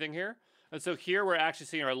we have anything here. And so here we're actually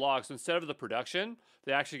seeing our logs. So instead of the production,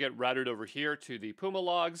 they actually get routed over here to the Puma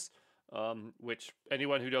logs. which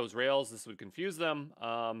anyone who knows Rails, this would confuse them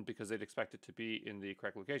because they'd expect it to be in the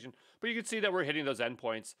correct location. But you can see that we're hitting those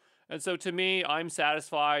endpoints. And so to me, I'm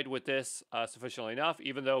satisfied with this sufficiently enough,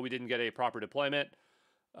 even though we didn't get a proper deployment.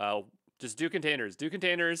 Just do containers. Do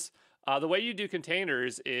containers. The way you do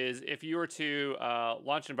containers is if you were to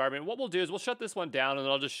launch an environment, what we'll do is we'll shut this one down and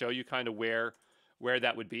then I'll just show you kind of where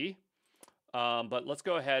that would be. But let's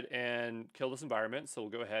go ahead and kill this environment. So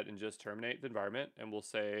we'll go ahead and just terminate the environment and we'll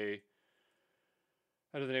say,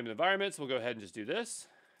 enter the name of the environment. So we'll go ahead and just do this.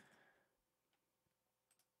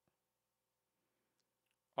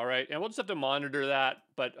 All right, and we'll just have to monitor that.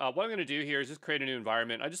 But what I'm going to do here is just create a new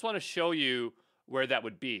environment. I just want to show you where that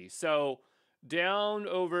would be. So down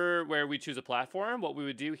over where we choose a platform, what we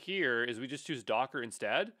would do here is we just choose Docker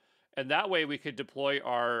instead. And that way we could deploy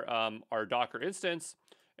our Docker instance.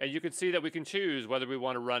 And you can see that we can choose whether we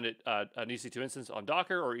want to run it an EC2 instance on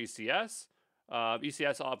Docker or ECS.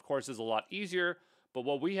 ECS, of course, is a lot easier. But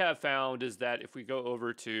what we have found is that if we go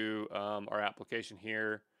over to our application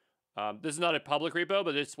here, this is not a public repo,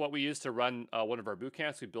 but it's what we use to run one of our boot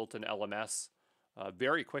camps. We built an LMS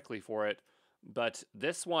very quickly for it. But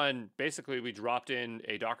this one, basically, we dropped in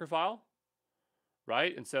a Docker file,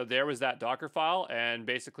 right? And so there was that Docker file, and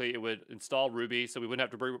basically it would install Ruby, so we wouldn't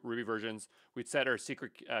have to bring Ruby versions. We'd set our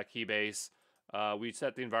secret key base. We'd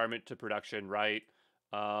set the environment to production, right?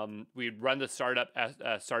 We'd run the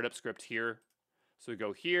startup script here. So we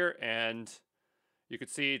go here, and you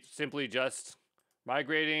could see it's simply just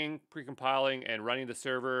migrating, precompiling, and running the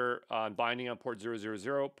server on binding on port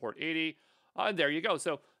 000, port 80. And there you go.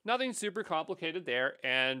 So nothing super complicated there,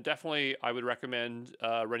 and definitely I would recommend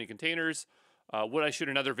running containers. Would I shoot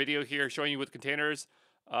another video here showing you with containers?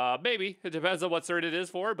 Maybe. It depends on what cert it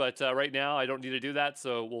is for, but right now I don't need to do that,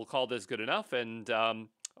 so we'll call this good enough and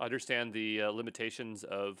understand the limitations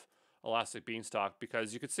of Elastic Beanstalk,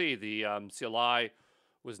 because you could see the CLI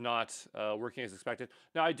was not working as expected.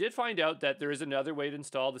 Now, I did find out that there is another way to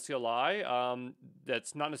install the CLI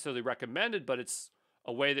that's not necessarily recommended, but it's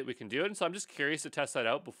a way that we can do it. And so I'm just curious to test that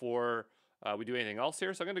out before we do anything else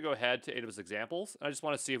here. So I'm going to go ahead to AWS examples. I just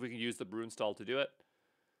want to see if we can use the brew install to do it.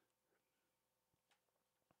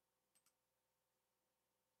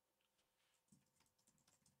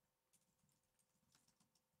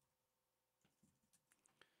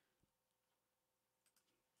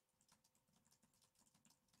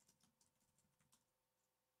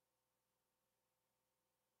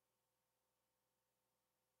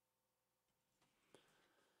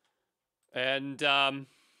 And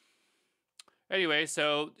anyway,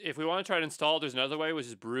 so if we want to try to install, there's another way, which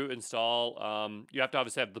is brew install. You have to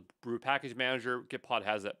obviously have the brew package manager. Gitpod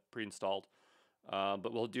has that pre-installed.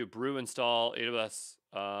 But we'll do brew install AWS,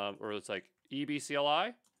 or it's like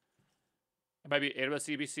EBCLI. It might be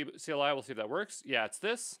AWS EBCLI. We'll see if that works. Yeah, it's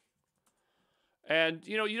this. And,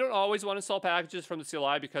 you know, you don't always want to install packages from the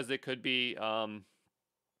CLI because they could be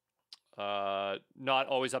not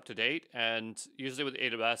always up to date. And usually with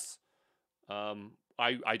AWS,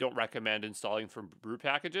 I don't recommend installing from brew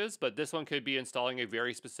packages, but this one could be installing a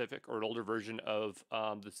very specific or an older version of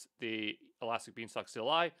the Elastic Beanstalk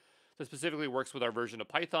CLI that specifically works with our version of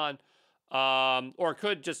Python, or it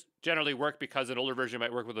could just generally work because an older version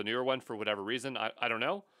might work with a newer one for whatever reason. I don't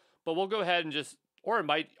know, but we'll go ahead and just, or it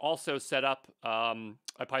might also set up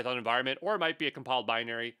a Python environment, or it might be a compiled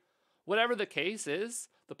binary. Whatever the case is,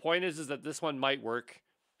 the point is that this one might work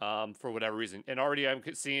for whatever reason. And already I'm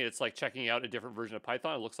seeing it's like checking out a different version of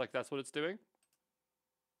Python. It looks like that's what it's doing.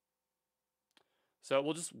 So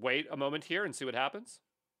we'll just wait a moment here and see what happens.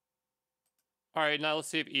 All right, now let's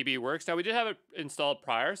see if EB works. Now we did have it installed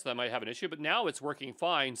prior, so that might have an issue, but now it's working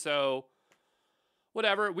fine. So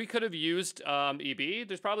whatever, we could have used EB.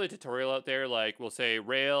 There's probably a tutorial out there, like we'll say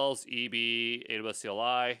Rails, EB, AWS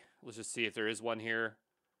CLI. Let's just see if there is one here.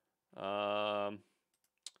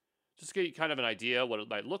 Just get kind of an idea what it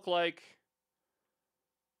might look like.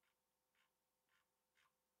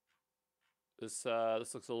 This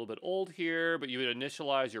looks a little bit old here, but you would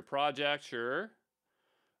initialize your project, sure.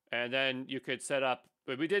 And then you could set up,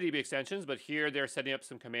 but we did EB extensions, but here they're setting up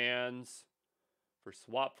some commands for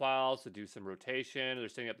swap files to do some rotation. They're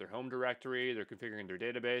setting up their home directory. They're configuring their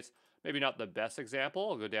database. Maybe not the best example.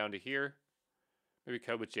 I'll go down to here. Maybe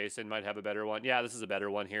code with JSON might have a better one. Yeah, this is a better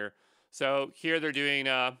one here. So here they're doing...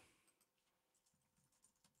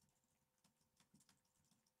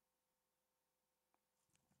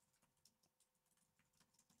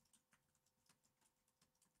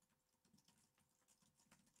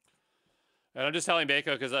 And I'm just telling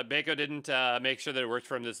Bako because Bako didn't make sure that it worked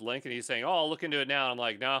from this link, and he's saying, "Oh, I'll look into it now." And I'm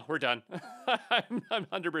like, "No, we're done. I'm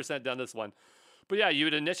 100% done this one." But yeah, you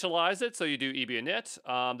would initialize it. So you do eb-init.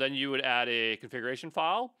 Then you would add a configuration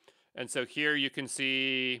file. And so here you can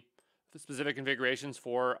see the specific configurations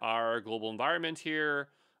for our global environment here.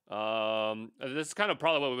 This is kind of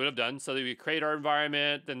probably what we would have done. So that we create our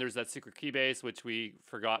environment. Then there's that secret key base, which we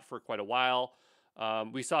forgot for quite a while.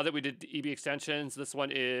 We saw that we did EB extensions. This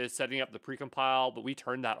one is setting up the precompile, but we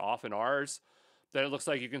turned that off in ours. Then it looks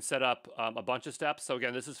like you can set up a bunch of steps. So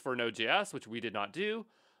again, this is for Node.js, which we did not do.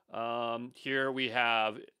 Here we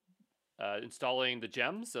have installing the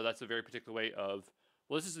gems. So that's a very particular way of,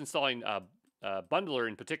 well, this is installing bundler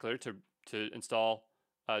in particular to install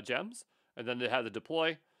gems. And then they have the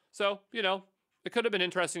deploy. So, you know, it could have been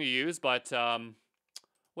interesting to use, but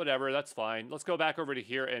whatever, that's fine. Let's go back over to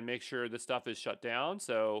here and make sure this stuff is shut down.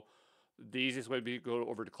 So the easiest way would be to go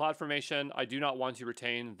over to CloudFormation. I do not want to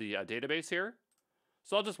retain the database here.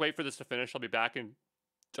 So I'll just wait for this to finish. I'll be back in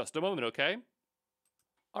just a moment, okay?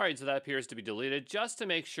 All right, so that appears to be deleted. Just to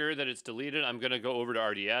make sure that it's deleted, I'm going to go over to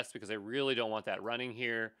RDS because I really don't want that running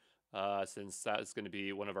here since that is going to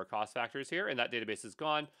be one of our cost factors here, and that database is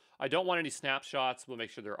gone. I don't want any snapshots. We'll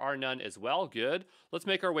make sure there are none as well. Good. Let's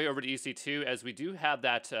make our way over to EC2 as we do have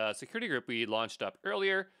that security group we launched up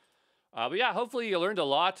earlier. But yeah, hopefully you learned a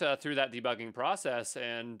lot through that debugging process,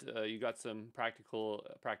 and you got some practical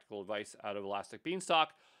advice out of Elastic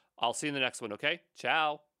Beanstalk. I'll see you in the next one, okay?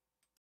 Ciao.